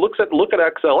doing, right? Look at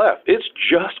XLF. It's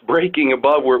just breaking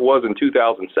above where it was in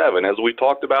 2007. As we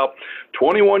talked about,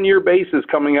 21-year basis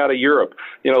coming out of Europe.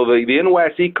 The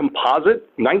NYSE composite,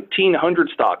 1,900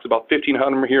 stocks, about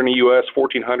 1,500 here in the U.S.,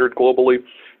 1,400 globally.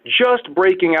 Just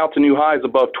breaking out to new highs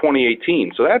above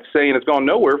 2018. So that's saying it's gone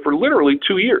nowhere for literally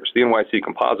 2 years, the NYSE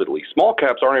composite at least. Small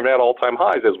caps aren't even at all-time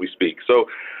highs as we speak. So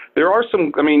there are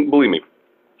some, I mean, believe me,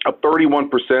 up 31%.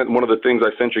 One of the things I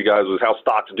sent you guys was how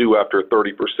stocks do after a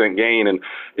 30% gain. And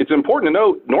it's important to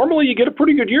note, normally you get a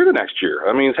pretty good year the next year.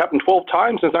 I mean, it's happened 12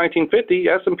 times since 1950.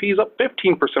 S&P's up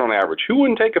 15% on average. Who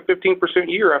wouldn't take a 15%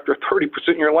 year after a 30%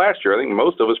 year last year? I think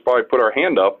most of us probably put our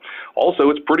hand up.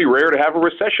 Also, it's pretty rare to have a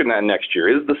recession that next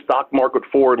year. Is the stock market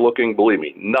forward looking? Believe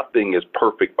me, nothing is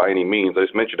perfect by any means. I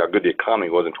just mentioned how good the economy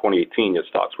was in 2018, yet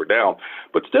stocks were down.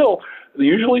 But still,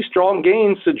 usually strong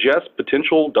gains suggest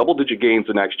potential double-digit gains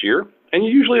the next year, and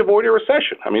you usually avoid a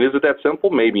recession. I mean, is it that simple?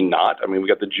 Maybe not. I mean, we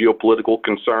got the geopolitical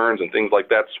concerns and things like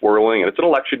that swirling, and it's an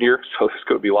election year, so there's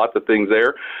going to be lots of things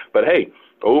there. But hey,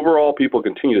 Overall, people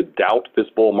continue to doubt this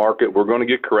bull market. We're going to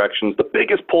get corrections. The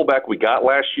biggest pullback we got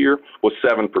last year was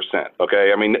 7%,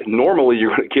 okay? I mean, normally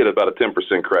you're going to get about a 10%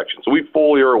 correction. So we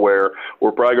fully are aware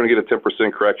we're probably going to get a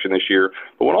 10% correction this year.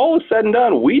 But when all is said and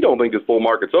done, we don't think this bull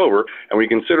market's over. And we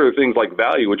consider things like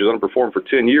value, which has underperformed for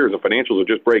 10 years, and financials are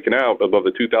just breaking out above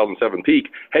the 2007 peak.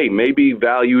 Hey, maybe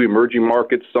value, emerging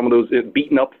markets, some of those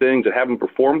beaten up things that haven't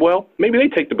performed well, maybe they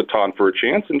take the baton for a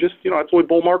chance and just, that's the way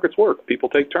bull markets work. People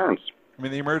take turns. I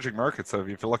mean, the emerging markets, so if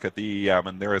you look at the EM,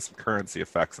 and there is some currency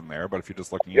effects in there, but if you're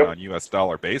just looking at it on U.S.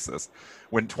 dollar basis,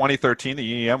 when 2013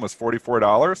 the EM was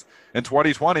 $44, in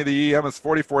 2020 the EM is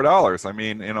 $44. I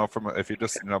mean, if you're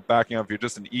just backing up, if you're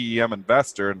just an EM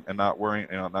investor and not worrying,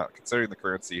 not considering the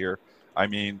currency here, I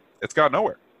mean, it's got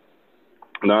nowhere.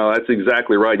 No, that's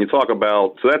exactly right. You talk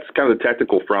about, so that's kind of the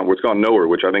technical front where it's gone nowhere,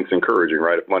 which I think is encouraging,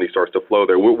 right, if money starts to flow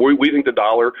there. We think the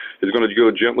dollar is going to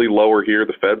go gently lower here.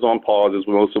 The Fed's on pause, as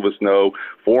most of us know.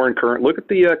 Foreign current, look at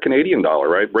the Canadian dollar,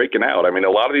 right, breaking out. I mean,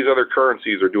 a lot of these other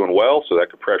currencies are doing well, so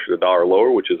that could pressure the dollar lower,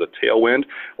 which is a tailwind.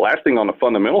 Last thing on the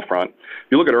fundamental front,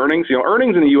 if you look at earnings,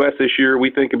 earnings in the U.S. this year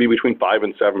we think could be between 5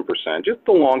 and 7%, just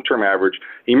the long-term average.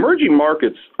 Emerging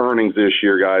markets earnings this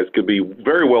year, guys, could be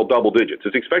very well double digits.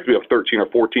 It's expected to be up 13 or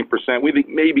 14%. We think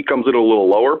maybe comes in a little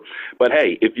lower. But,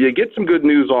 hey, if you get some good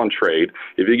news on trade,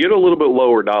 if you get a little bit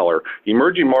lower dollar,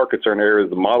 emerging markets are an area of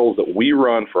the models that we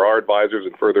run for our advisors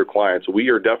and for their clients. We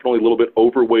are definitely a little bit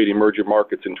overweight emerging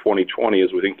markets in 2020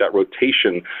 as we think that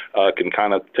rotation can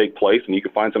kind of take place, and you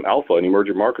can find some alpha in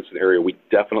emerging markets, an area we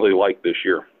definitely like this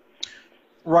year.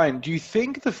 Ryan, do you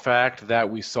think the fact that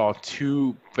we saw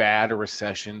two bad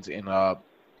recessions in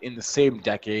the same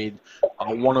decade,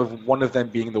 one of them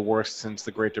being the worst since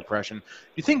the Great Depression, do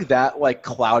you think that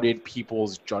clouded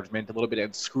people's judgment a little bit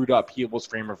and screwed up people's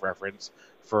frame of reference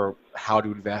for how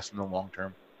to invest in the long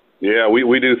term? Yeah,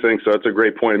 we do think so. That's a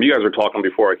great point. And you guys were talking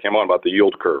before I came on about the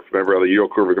yield curve. Remember how the yield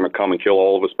curve was going to come and kill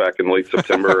all of us back in late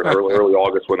September and early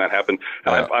August when that happened?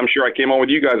 I'm sure I came on with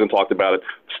you guys and talked about it.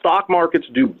 Stock markets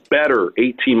do better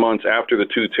 18 months after the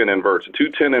 210 inverts. The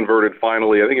 210 inverted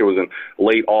finally, I think it was in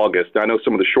late August. I know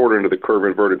some of the shorter end of the curve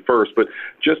inverted first, but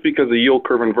just because the yield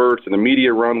curve inverts and the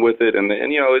media run with it, and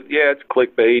it's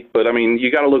clickbait, but I mean,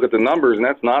 you got to look at the numbers, and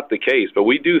that's not the case. But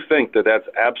we do think that that's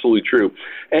absolutely true.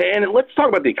 And let's talk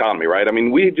about the economy. Right? I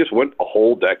mean, we just went a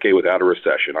whole decade without a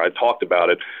recession. I talked about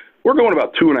it. We're going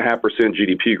about 2.5%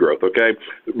 GDP growth, okay?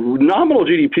 Nominal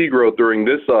GDP growth during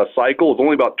this cycle is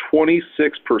only about 26%.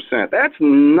 That's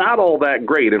not all that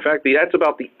great. In fact, that's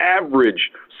about the average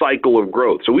cycle of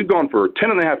growth. So we've gone for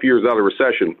 10.5 years out of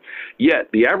recession, yet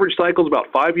the average cycle is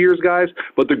about 5 years, guys,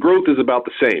 but the growth is about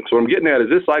the same. So what I'm getting at is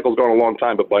this cycle's gone a long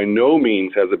time, but by no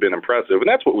means has it been impressive. And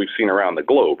that's what we've seen around the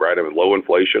globe, right? I mean, low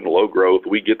inflation, low growth.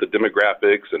 We get the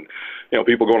demographics and,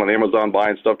 people going on Amazon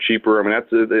buying stuff cheaper. I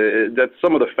mean, that's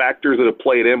some of the factors that have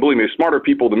played in. Believe me, smarter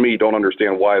people than me don't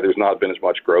understand why there's not been as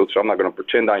much growth, so I'm not going to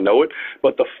pretend I know it.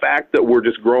 But the fact that we're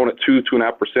just growing at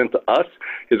 2.5% to us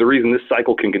is the reason this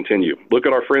cycle can continue. Look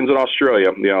at our friends in Australia.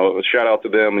 Shout out to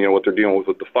them, what they're dealing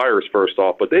with the fires first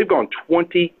off. But they've gone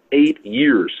 28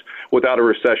 years without a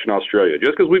recession in Australia.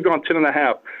 Just because we've gone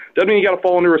 10.5 doesn't mean you got to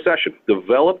fall into recession.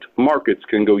 Developed markets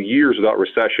can go years without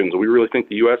recessions. We really think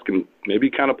the U.S. can maybe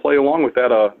kind of play along with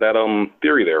that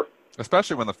theory there.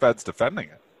 Especially when the Fed's defending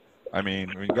it. I mean,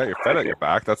 when you got your Fed at your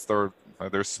back,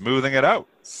 they're smoothing it out.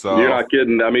 So you're not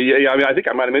kidding. I mean, I think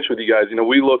I might have mentioned with you guys.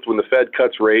 We looked when the Fed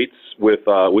cuts rates within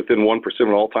 1% of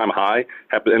an all-time high,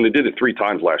 and they did it 3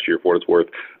 times last year for what it's worth.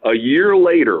 A year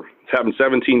later, it's happened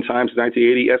 17 times in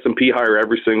 1980. S&P higher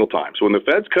every single time. So when the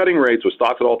Fed's cutting rates with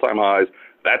stocks at all-time highs,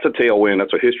 that's a tailwind.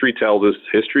 That's what history tells us.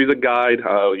 History is a guide.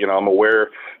 I'm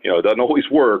aware. It doesn't always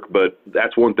work, but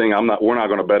that's one thing we're not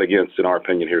going to bet against, in our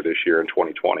opinion, here this year in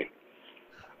 2020.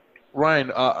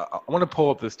 Ryan, I want to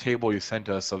pull up this table you sent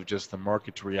us of just the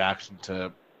market's reaction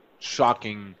to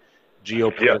shocking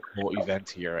geopolitical events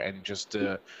here, and just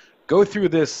to go through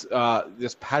this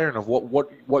pattern of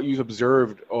what you've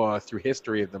observed through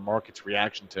history of the market's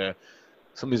reaction to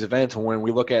some of these events. And when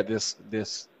we look at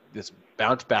this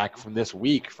bounce back from this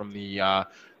week, from the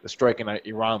strike in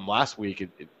Iran last week,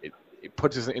 it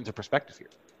puts us into perspective here.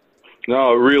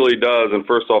 No, it really does. And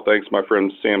first off, thanks to my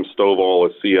friend Sam Stovall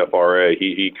at CFRA.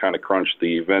 He kind of crunched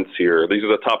the events here. These are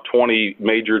the top 20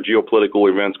 major geopolitical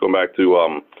events going back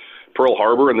to Pearl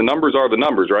Harbor, and the numbers are the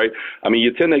numbers, right? I mean,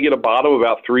 you tend to get a bottom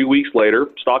about 3 weeks later.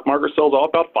 Stock market sells off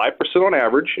about 5% on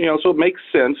average, so it makes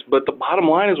sense. But the bottom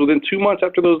line is within 2 months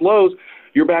after those lows,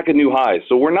 you're back at new highs.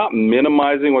 So we're not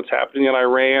minimizing what's happening in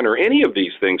Iran or any of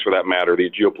these things for that matter,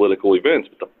 these geopolitical events.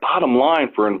 But the bottom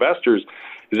line for investors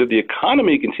is that the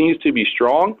economy continues to be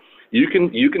strong. you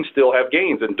can still have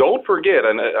gains. And don't forget,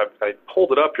 and I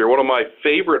pulled it up here, one of my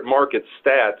favorite market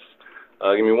stats.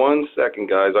 Give me 1 second,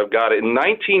 guys. I've got it. In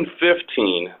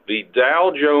 1915, the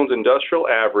Dow Jones Industrial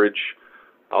Average,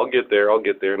 I'll get there.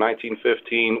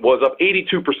 1915 was up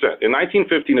 82%. In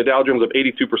 1915, the Dow Jones was up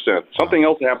 82%. Something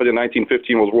else that happened in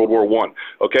 1915 was World War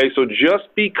I. Okay, so just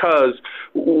because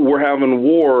we're having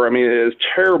war, I mean, as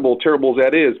terrible as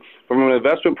that is, from an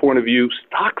investment point of view,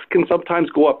 stocks can sometimes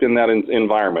go up in that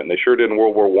environment. And they sure did in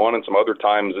World War I and some other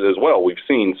times as well, we've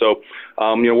seen. So,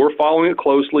 we're following it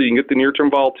closely. You can get the near-term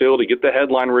volatility, get the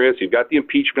headline risk. You've got the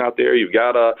impeachment out there. You've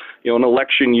got an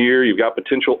election year. You've got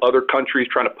potential other countries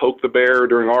trying to poke the bear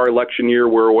during our election year.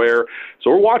 We're aware.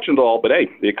 So we're watching it all. But, hey,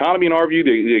 the economy, in our view,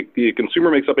 the consumer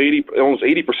makes up almost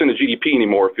 80% of GDP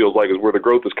anymore, it feels like, is where the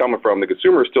growth is coming from. The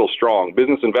consumer is still strong.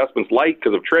 Business investment's light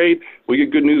because of trade. We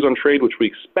get good news on trade, which we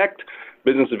expect.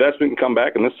 Business investment can come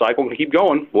back, and this cycle can keep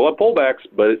going. We'll have pullbacks,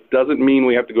 but it doesn't mean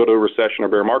we have to go to a recession or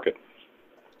bear market.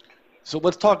 So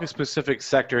let's talk specific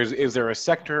sectors. Is there a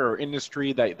sector or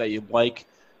industry that you like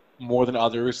more than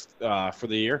others for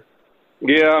the year?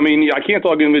 Yeah, I mean, I can't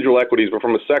talk individual equities, but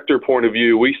from a sector point of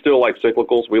view, we still like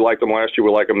cyclicals. We liked them last year.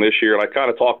 We like them this year. And I kind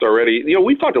of talked already.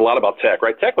 We've talked a lot about tech,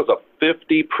 right? Tech was up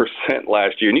 50%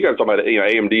 last year. And you guys talk about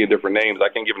AMD and different names. I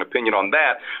can't give an opinion on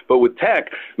that. But with tech,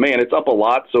 man, it's up a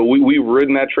lot. So we've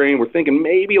ridden that train. We're thinking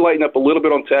maybe lighten up a little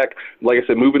bit on tech. Like I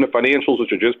said, moving to financials,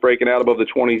 which are just breaking out above the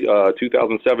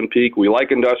 2007 peak. We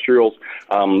like industrials.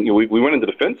 We went into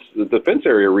the defense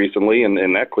area recently, and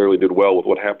that clearly did well with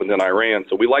what happened in Iran.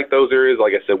 So we like those areas.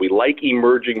 Like I said, we like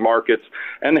emerging markets.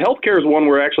 And the healthcare is one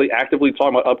we're actually actively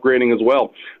talking about upgrading as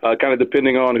well, kind of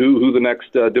depending on who the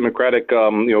next Democratic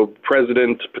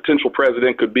potential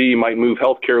president could be, might move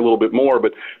healthcare a little bit more.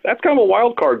 But that's kind of a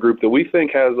wild card group that we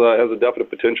think has a definite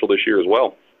potential this year as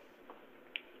well.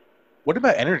 What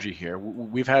about energy here?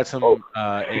 We've had some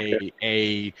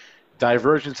a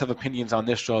divergence of opinions on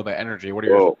this show about energy. What are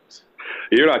your thoughts?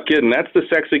 You're not kidding. That's the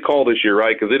sexy call this year,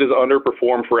 right? Because it has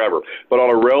underperformed forever. But on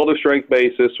a relative strength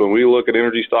basis, when we look at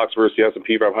energy stocks versus the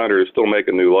S&P 500, it's still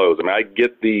making new lows. I mean, I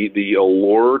get the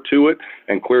allure to it,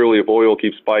 and clearly if oil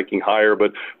keeps spiking higher.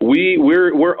 But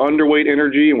we're underweight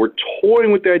energy, and we're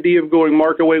toying with the idea of going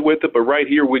market weight with it. But right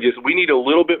here, we need a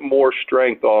little bit more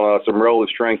strength on some relative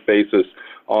strength basis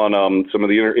on some of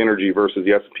the energy versus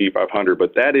the S&P 500.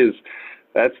 But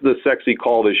that's the sexy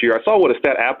call this year. I saw a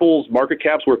stat, Apple's market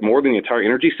cap's worth more than the entire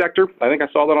energy sector. I think I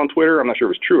saw that on Twitter. I'm not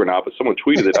sure if it's true or not, but someone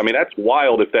tweeted it. I mean, that's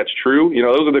wild if that's true.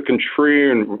 Those are the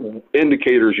contrarian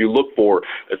indicators you look for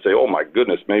that say, oh, my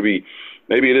goodness, maybe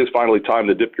it is finally time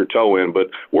to dip your toe in. But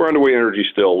we're underweight energy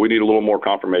still. We need a little more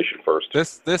confirmation first.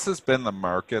 This has been the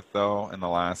market, though, in the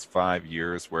last 5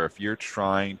 years, where if you're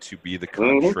trying to be the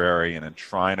contrarian and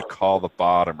trying to call the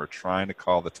bottom or trying to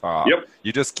call the top,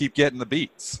 you just keep getting the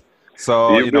beats.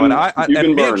 So, me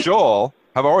and Joel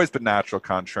have always been natural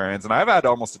contrarians, and I've had to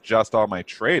almost adjust all my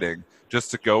trading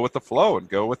just to go with the flow and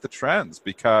go with the trends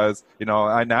because,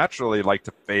 I naturally like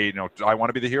to fade. I want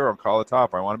to be the hero and call the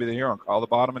top. I want to be the hero and call the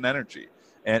bottom in energy.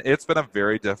 And it's been a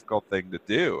very difficult thing to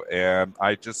do. And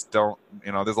I just don't,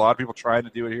 there's a lot of people trying to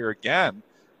do it here again.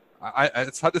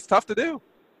 It's tough to do.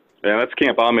 Yeah, that's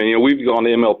camp I'm in. We've gone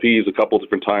to MLPs a couple of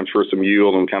different times for some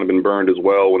yield and kind of been burned as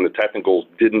well when the technicals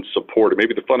didn't support it.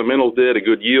 Maybe the fundamentals did, a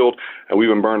good yield, and we've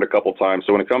been burned a couple times.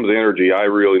 So when it comes to energy, I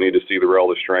really need to see the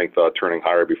relative strength turning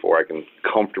higher before I can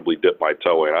comfortably dip my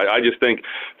toe in. I just think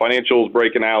financials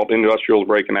breaking out, industrials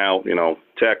breaking out,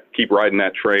 tech, keep riding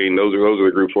that train. Those are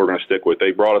the groups we're going to stick with.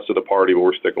 They brought us to the party, but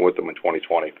we're sticking with them in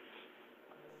 2020.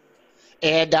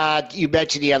 And you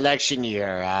mentioned the election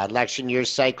year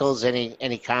cycles.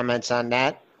 Any comments on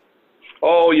that?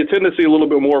 Oh, you tend to see a little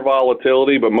bit more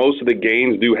volatility, but most of the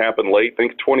gains do happen late.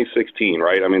 Think 2016,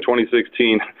 right? I mean,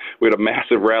 2016, we had a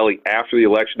massive rally after the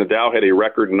election. The Dow had a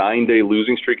record 9-day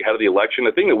losing streak ahead of the election.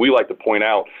 The thing that we like to point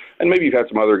out, and maybe you've had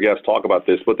some other guests talk about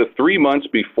this, but the 3 months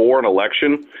before an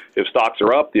election, if stocks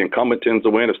are up, the incumbent tends to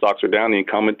win. If stocks are down, the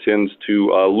incumbent tends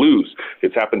to lose.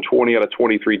 It's happened 20 out of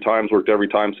 23 times, worked every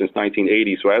time since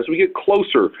 1980. So as we get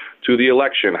closer to the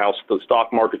election, how the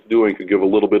stock market's doing could give a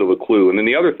little bit of a clue. And then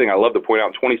the other thing I love to point out,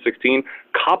 in 2016,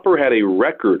 copper had a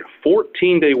record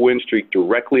 14-day win streak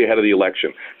directly ahead of the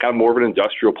election. Kind of more of an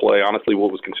industrial play, honestly,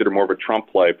 what was considered more of a Trump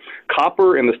play.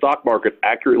 Copper in the stock market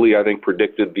accurately, I think,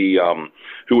 predicted the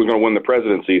who was going to win the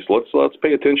presidency. So let's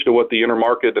pay attention to what the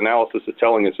intermarket analysis is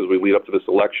telling us as we lead up to this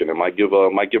election. It might give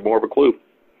more of a clue.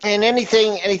 And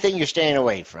anything you're staying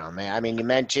away from? I mean, you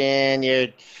mentioned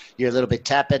you're a little bit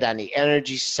tepid on the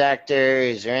energy sector.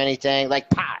 Is there anything like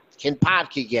pot? Can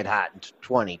pot get hot in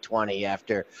 2020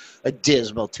 after a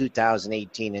dismal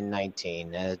 2018 and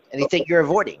 19? Anything you're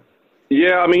avoiding?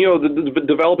 Yeah, I mean, the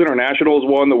Develop International is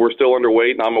one that we're still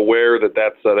underweight, and I'm aware that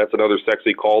that's another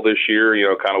sexy call this year,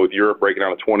 kind of with Europe breaking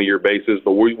on a 20-year basis,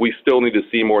 but we still need to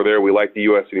see more there. We like the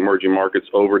U.S. and emerging markets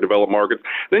over developed markets.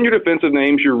 Then your defensive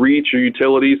names, your REITs, your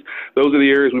utilities, those are the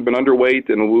areas we've been underweight,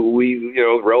 and we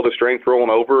relative strength rolling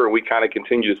over, and we kind of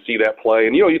continue to see that play.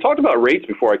 And, you talked about rates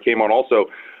before I came on also.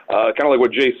 Kind of like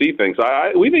what JC thinks.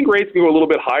 We think rates can go a little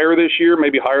bit higher this year,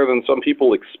 maybe higher than some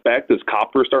people expect as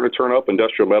copper is starting to turn up,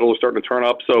 industrial metal is starting to turn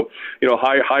up. So,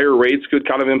 higher rates could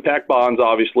kind of impact bonds,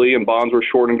 obviously, and bonds were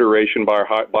short in duration by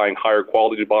buying higher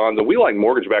quality bonds. And we like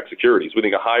mortgage-backed securities. We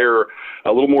think a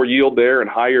little more yield there and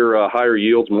higher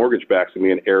yields mortgage-backs can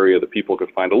be an area that people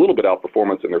could find a little bit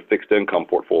outperformance in their fixed income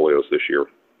portfolios this year.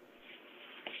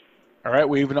 All right,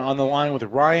 we've been on the line with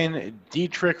Ryan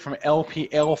Detrick from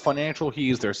LPL Financial.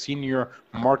 He's their senior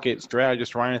market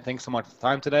strategist. Ryan, thanks so much for the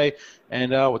time today,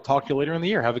 and we'll talk to you later in the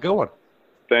year. Have a good one.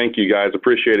 Thank you, guys.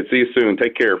 Appreciate it. See you soon.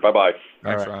 Take care. Bye-bye.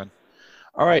 Thanks, Ryan.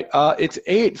 All right, it's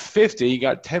 8:50. You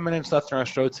got 10 minutes left in our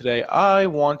show today. I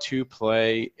want to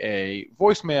play a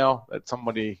voicemail that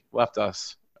somebody left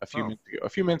us a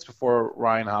few minutes before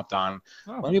Ryan hopped on.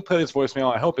 Let me play this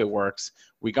voicemail. I hope it works.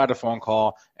 We got a phone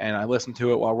call, and I listened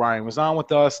to it while Ryan was on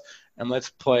with us. And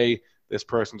let's play this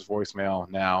person's voicemail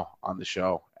now on the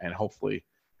show, and hopefully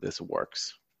this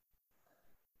works.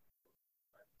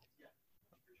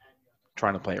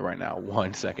 Trying to play it right now.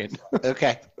 1 second.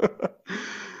 Okay.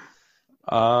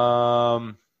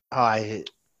 I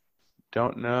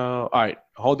don't know. All right,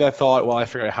 hold that thought while I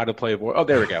figure out how to play a voice. Oh,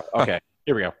 there we go. Okay,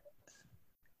 here we go.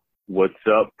 What's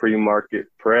up, PreMarket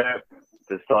Prep?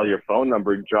 Just saw your phone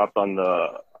number dropped on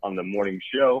the morning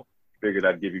show. Figured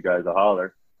I'd give you guys a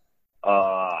holler.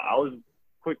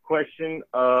 Quick question.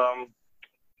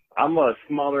 I'm a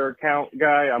smaller account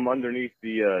guy. I'm underneath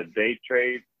the day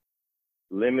trade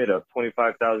limit of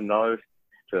 $25,000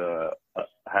 to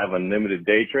have unlimited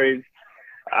day trades.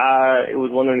 I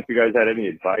was wondering if you guys had any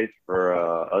advice for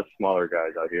us smaller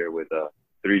guys out here with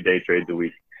 3 day trades a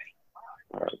week.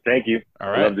 Thank you. All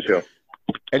right. Love the show.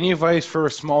 Any advice for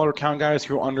smaller account guys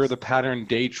who are under the pattern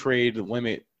day trade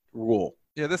limit rule?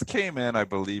 Yeah, this came in, I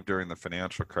believe, during the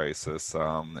financial crisis.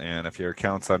 And if your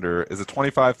account's under, is it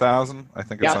 25,000? I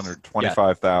think it's under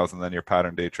 25,000. Then your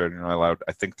pattern day trading, you're allowed,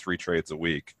 I think, 3 trades a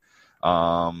week.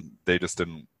 They just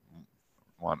didn't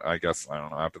want, I guess, I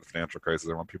don't know, after the financial crisis,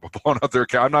 they want people blowing out their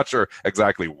account. I'm not sure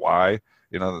exactly why,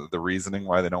 the reasoning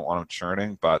why they don't want them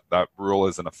churning, but that rule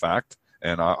is in effect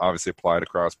and obviously applied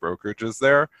across brokerages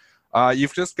there.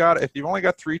 You've just got, if you've only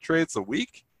got 3 trades a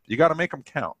week, you got to make them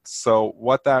count. So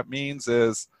what that means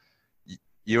is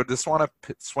you just want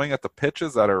to swing at the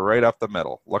pitches that are right up the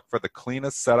middle. Look for the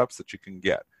cleanest setups that you can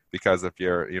get. Because if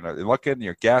you're, looking,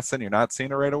 you're guessing, you're not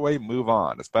seeing it right away, move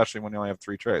on, especially when you only have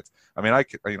 3 trades. I mean, I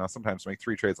sometimes make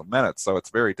 3 trades a minute, so it's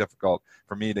very difficult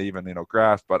for me to even,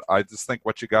 grasp. But I just think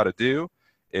what you got to do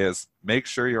is make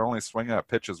sure you're only swinging at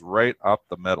pitches right up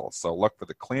the middle. So look for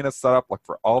the cleanest setup, look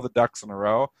for all the ducks in a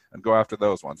row, and go after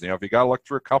those ones. If you got to look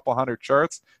through a couple hundred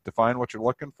charts to find what you're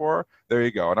looking for, there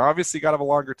you go. And obviously you got to have a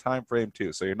longer time frame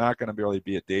too. So you're not going to really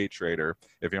be a day trader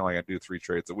if you're only going to do 3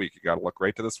 trades a week. You got to look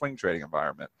right to the swing trading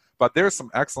environment. But there's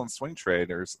some excellent swing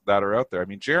traders that are out there. I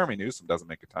mean, Jeremy Newsom doesn't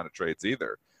make a ton of trades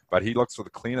either, but he looks for the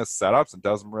cleanest setups and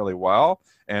does them really well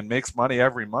and makes money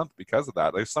every month because of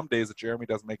that. There's some days that Jeremy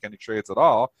doesn't make any trades at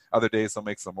all. Other days he'll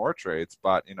make some more trades,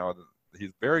 but,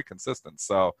 he's very consistent.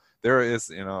 So there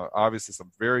is, obviously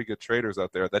some very good traders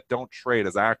out there that don't trade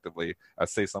as actively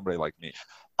as, say, somebody like me.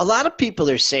 A lot of people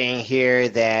are saying here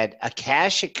that a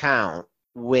cash account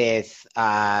with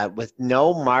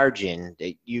no margin,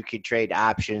 that you could trade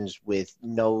options with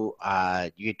no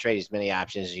you could trade as many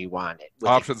options as you wanted.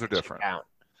 Options are different. Account.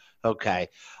 Okay.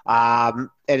 And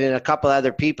then a couple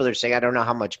other people are saying, I don't know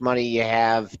how much money you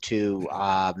have to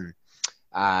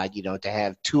to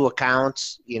have 2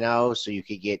 accounts, so you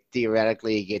could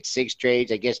theoretically get 6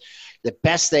 trades. I guess the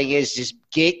best thing is just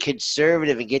get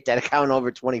conservative and get that account over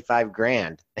 25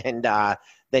 grand. And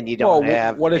then you don't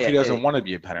have. What if he doesn't want to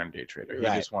be a pattern day trader? He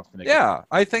just wants to make. Yeah,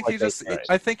 I think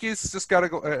I think he's just got to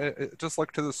go. Just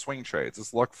look to the swing trades.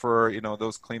 Just look for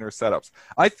those cleaner setups.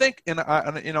 I think a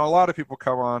lot of people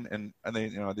come on and they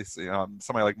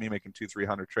somebody like me making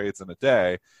 200-300 trades in a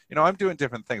day. I'm doing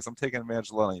different things. I'm taking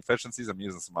advantage of a lot of efficiencies. I'm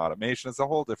using some automation. It's a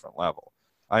whole different level.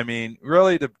 I mean,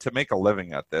 really, to make a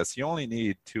living at this, you only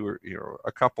need 2 or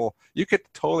a couple. You could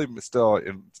totally still,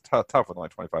 it's tough with only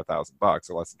 $25,000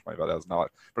 or less than $25,000.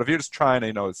 But if you're just trying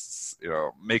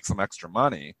to, make some extra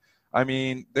money, I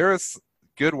mean, there's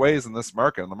good ways in this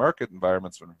market, and the market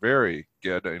environment's been very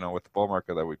good, with the bull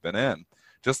market that we've been in,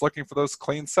 just looking for those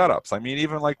clean setups. I mean,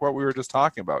 even like what we were just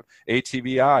talking about,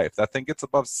 ATVI, if that thing gets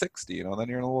above 60, then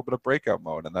you're in a little bit of breakout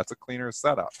mode, and that's a cleaner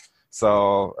setup.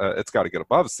 So it's got to get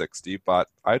above 60, but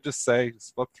I just say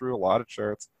flip through a lot of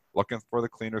charts, looking for the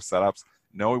cleaner setups,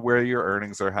 know where your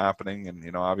earnings are happening,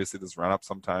 and obviously there's run up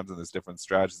sometimes, and there's different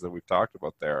strategies that we've talked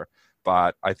about there.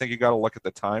 But I think you got to look at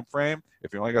the time frame.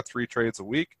 If you only got 3 trades a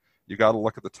week, you got to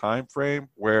look at the time frame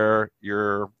where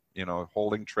you're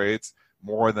holding trades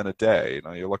more than a day.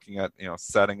 You're looking at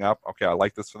setting up. Okay, I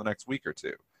like this for the next week or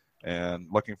two, and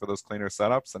looking for those cleaner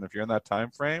setups. And if you're in that time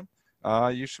frame,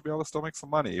 you should be able to still make some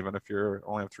money, even if you're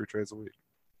only have 3 trades a week.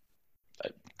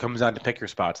 It comes down to pick your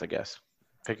spots, I guess.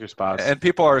 Pick your spots. And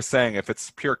people are saying if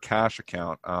it's pure cash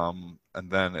account,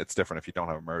 and then it's different if you don't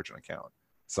have a merchant account.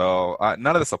 So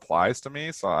none of this applies to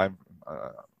me. So I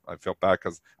feel bad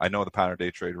because I know the pattern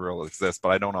day trade rule exists, but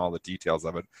I don't know all the details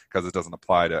of it because it doesn't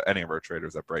apply to any of our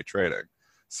traders at Bright Trading.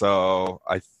 So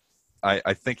I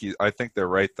think they're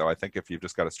right, though. I think if you've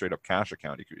just got a straight up cash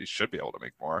account, you should be able to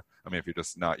make more. I mean, if you're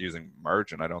just not using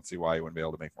margin, I don't see why you wouldn't be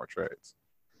able to make more trades.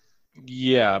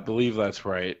 Yeah, I believe that's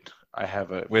right. I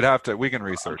have a. We can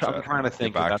research. I'm trying to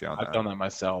think. I've that. done that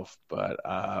myself, but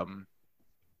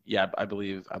yeah, I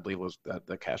believe it was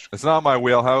the cash. It's not my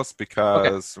wheelhouse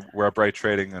because we're at Bright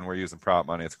Trading and we're using prop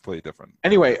money. It's completely different.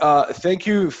 Anyway, thank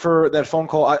you for that phone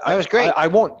call. That was great. I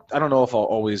don't know if I'll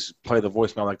always play the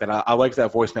voicemail like that. I like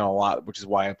that voicemail a lot, which is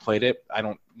why I played it. I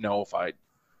don't know if I.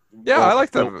 Yeah, I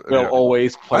like that. We'll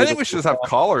always play. I think we should just have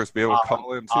callers be able to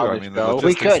call in too. I mean,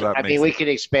 we could. We could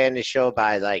expand the show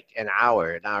by like an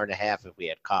hour and a half if we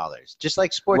had callers, just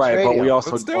like sports radio. But we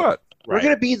also let's do it. We're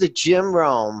going to be the Jim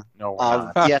Rome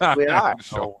of yes, we are.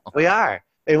 We are.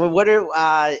 And what are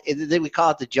we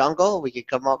call it? The Jungle. We could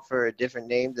come up for a different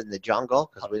name than the Jungle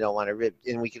because we don't want to rip.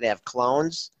 And we can have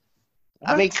clones.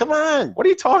 What? I mean, come on. What are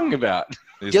you talking about?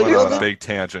 He's went on a big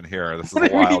tangent here. This is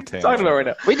a wild tangent. Talking about right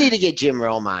now? We need to get Jim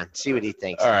Rome on. See what he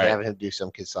thinks. All right. Have him do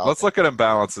some consulting. Let's look at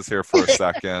imbalances here for a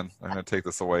second. I'm going to take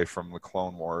this away from the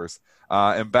Clone Wars.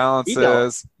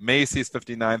 Imbalances, Macy's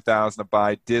 59,000 to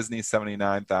buy, Disney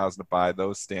 79,000 to buy.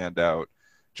 Those stand out.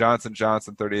 Johnson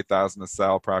Johnson 38,000 to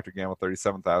sell, Procter & Gamble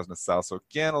 37,000 to sell. So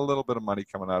again, a little bit of money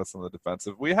coming out of some of the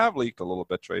defensive. We have leaked a little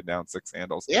bit, trade down 6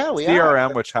 handles. Yeah, we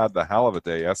CRM, which had the hell of a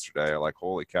day yesterday, like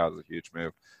holy cow, this is a huge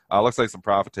move. Looks like some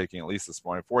profit taking at least this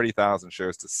morning. 40,000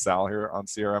 shares to sell here on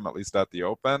CRM, at least at the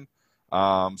open.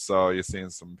 So you're seeing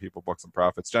some people book some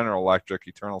profits. General Electric,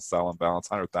 eternal sell and balance,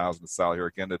 100,000 to sell here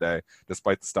again today,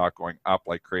 despite the stock going up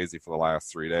like crazy for the last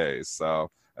 3 days.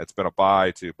 So it's been a buy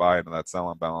into that sell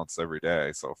and balance every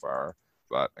day so far.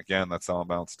 But again, that sell and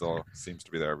balance still seems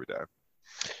to be there every day.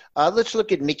 Let's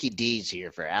look at Mickey D's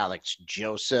here for Alex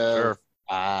Joseph. Sure.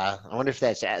 I wonder if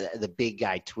that's the big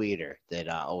guy tweeter that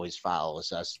always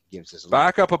follows us, gives us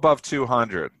back up above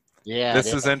 200. Yeah,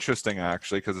 this is interesting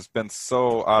actually because it's been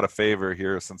so out of favor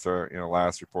here since our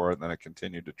last report, and then it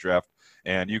continued to drift.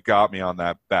 And you got me on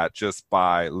that bet just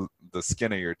by the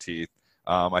skin of your teeth.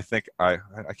 I think I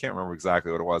can't remember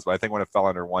exactly what it was, but I think when it fell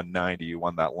under 190, you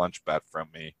won that lunch bet from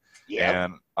me. Yeah.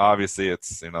 And obviously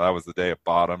it's that was the day it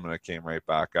bottomed and it came right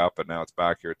back up, and now it's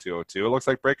back here at 202. It looks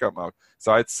like breakout mode.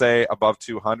 So I'd say above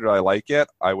 200, I like it.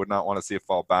 I would not want to see it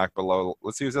fall back below.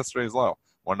 Let's use yesterday's low,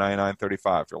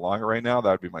 199.35. If you're longer right now,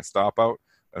 that would be my stop out.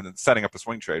 And then setting up a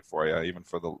swing trade for you, even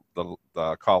for the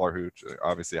caller who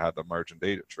obviously had the margin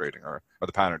day trading or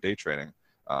the pattern day trading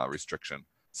restriction.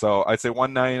 So I'd say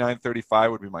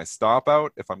 199.35 would be my stop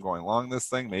out. If I'm going long this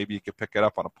thing, maybe you could pick it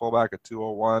up on a pullback at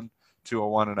 201.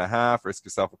 201.5, risk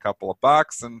yourself a couple of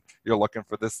bucks, and you're looking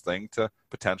for this thing to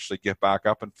potentially get back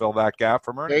up and fill that gap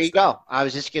from earnings. There you go. I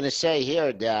was just going to say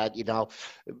here that,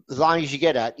 as long as you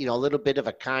get a little bit of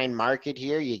a kind market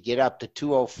here, you get up to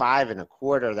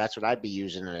 205.25. That's what I'd be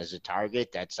using as a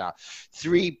target. That's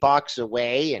 $3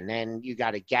 away, and then you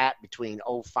got a gap between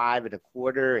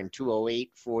 05.25 and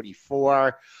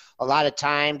 208.44. A lot of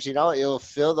times, it'll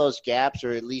fill those gaps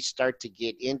or at least start to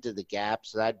get into the gap.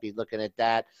 So I'd be looking at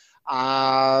that.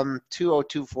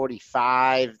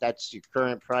 202.45. That's your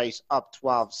current price, up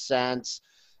 12 cents.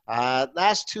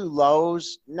 Last 2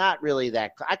 lows, not really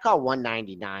that. I call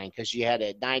 199 because you had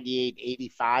a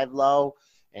 98.85 low,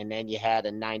 and then you had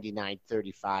a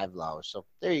 99.35 low. So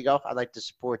there you go. I like the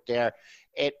support there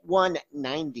at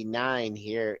 199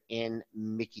 here in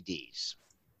Mickey D's.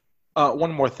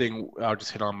 One more thing I'll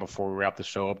just hit on before we wrap the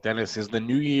show up. Dennis, is the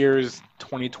New Year's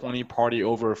 2020 party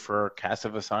over for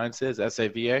Cassava Sciences,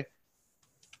 SAVA?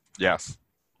 Yes.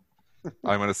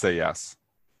 I'm going to say yes.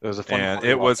 It was a fun and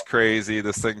it was crazy.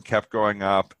 This thing kept going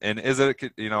up. And is it,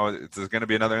 is there going to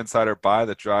be another insider buy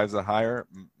that drives it higher?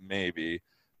 Maybe.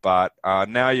 But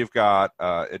now you've got,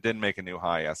 it didn't make a new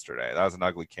high yesterday. That was an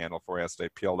ugly candle for yesterday,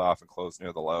 peeled off and closed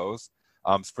near the lows.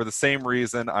 For the same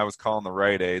reason I was calling the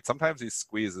Rite Aid. Sometimes these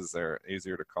squeezes are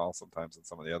easier to call sometimes than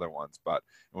some of the other ones. But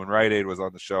when Rite Aid was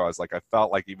on the show, I was like, I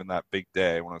felt like even that big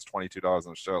day when it was $22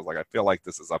 on the show, I was like, I feel like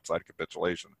this is upside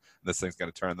capitulation. And this thing's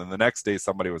going to turn. Then the next day,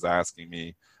 somebody was asking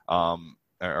me,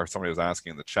 or somebody was asking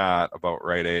in the chat about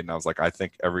Rite Aid, and I was like, I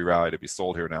think every rally to be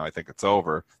sold here now. I think it's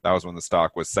over. That was when the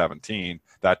stock was 17.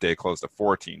 That day closed at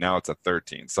 14. Now it's at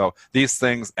 13. So these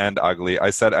things end ugly. I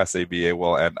said SABA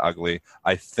will end ugly.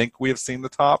 I think we have seen the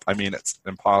top. I mean, it's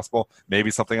impossible.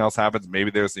 Maybe something else happens. Maybe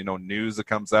there's, news that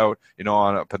comes out,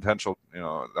 on a potential,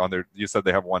 on their, you said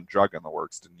they have one drug in the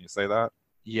works. Didn't you say that?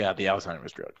 Yeah, the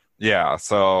Alzheimer's drug. Yeah,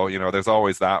 so, there's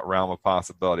always that realm of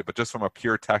possibility. But just from a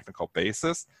pure technical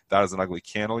basis, that is an ugly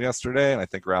candle yesterday, and I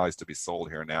think rallies to be sold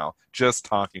here now. Just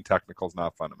talking technicals,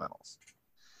 not fundamentals.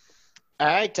 All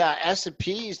right,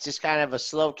 S&P is just kind of a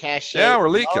slow cash. Yeah, we're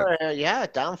leaking. Yeah,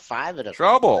 down 5 at a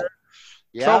Trouble.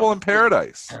 Yeah. Trouble in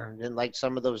paradise. Didn't like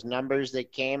some of those numbers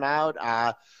that came out.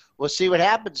 We'll see what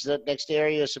happens. The next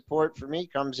area of support for me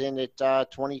comes in at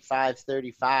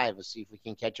 25.35. We'll see if we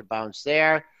can catch a bounce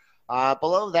there.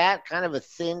 Below that, kind of a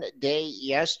thin day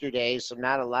yesterday, so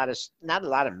not a lot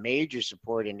of major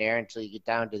support in there until you get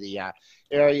down to the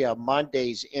area of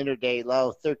Monday's intraday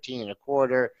low,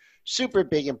 13.25. Super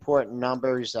big important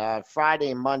numbers. Friday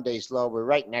and Monday's low were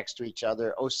right next to each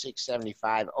other,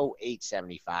 06.75,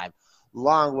 08.75.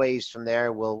 Long ways from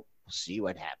there. We'll see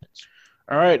what happens.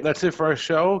 All right, that's it for our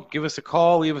show. Give us a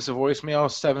call. Leave us a voicemail,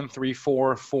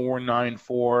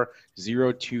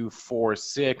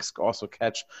 734-494-0246. Also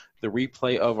catch the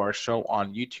replay of our show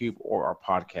on YouTube or our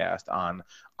podcast on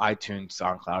iTunes,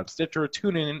 SoundCloud, Stitcher,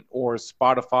 TuneIn, or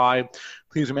Spotify.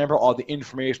 Please remember, all the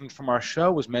information from our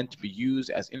show was meant to be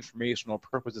used as informational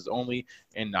purposes only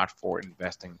and not for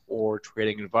investing or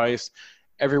trading advice.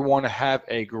 Everyone have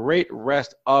a great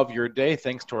rest of your day.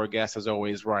 Thanks to our guest, as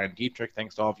always, Ryan Detrick.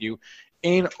 Thanks to all of you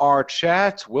in our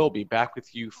chat. We'll be back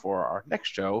with you for our next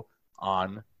show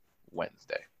on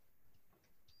Wednesday.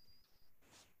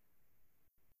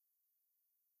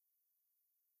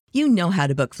 You know how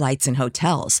to book flights and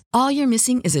hotels. All you're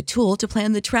missing is a tool to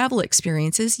plan the travel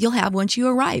experiences you'll have once you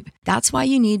arrive. That's why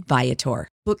you need Viator.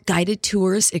 Book guided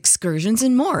tours, excursions,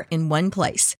 and more in one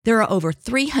place. There are over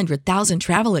 300,000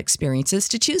 travel experiences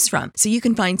to choose from, so you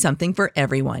can find something for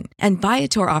everyone. And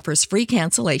Viator offers free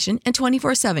cancellation and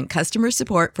 24/7 customer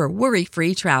support for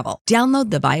worry-free travel.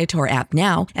 Download the Viator app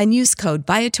now and use code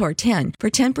Viator10 for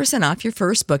 10% off your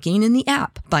first booking in the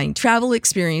app. Find travel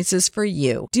experiences for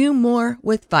you. Do more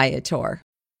with Viator.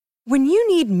 When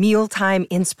you need mealtime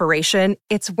inspiration,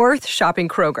 it's worth shopping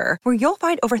Kroger, where you'll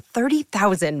find over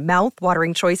 30,000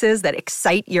 mouth-watering choices that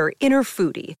excite your inner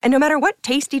foodie. And no matter what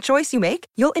tasty choice you make,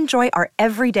 you'll enjoy our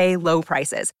everyday low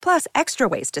prices, plus extra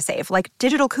ways to save, like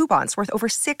digital coupons worth over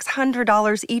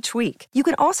 $600 each week. You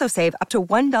can also save up to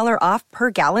 $1 off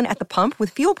per gallon at the pump with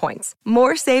fuel points.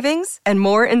 More savings and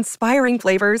more inspiring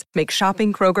flavors make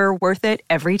shopping Kroger worth it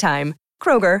every time.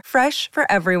 Kroger, fresh for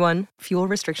everyone. Fuel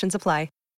restrictions apply.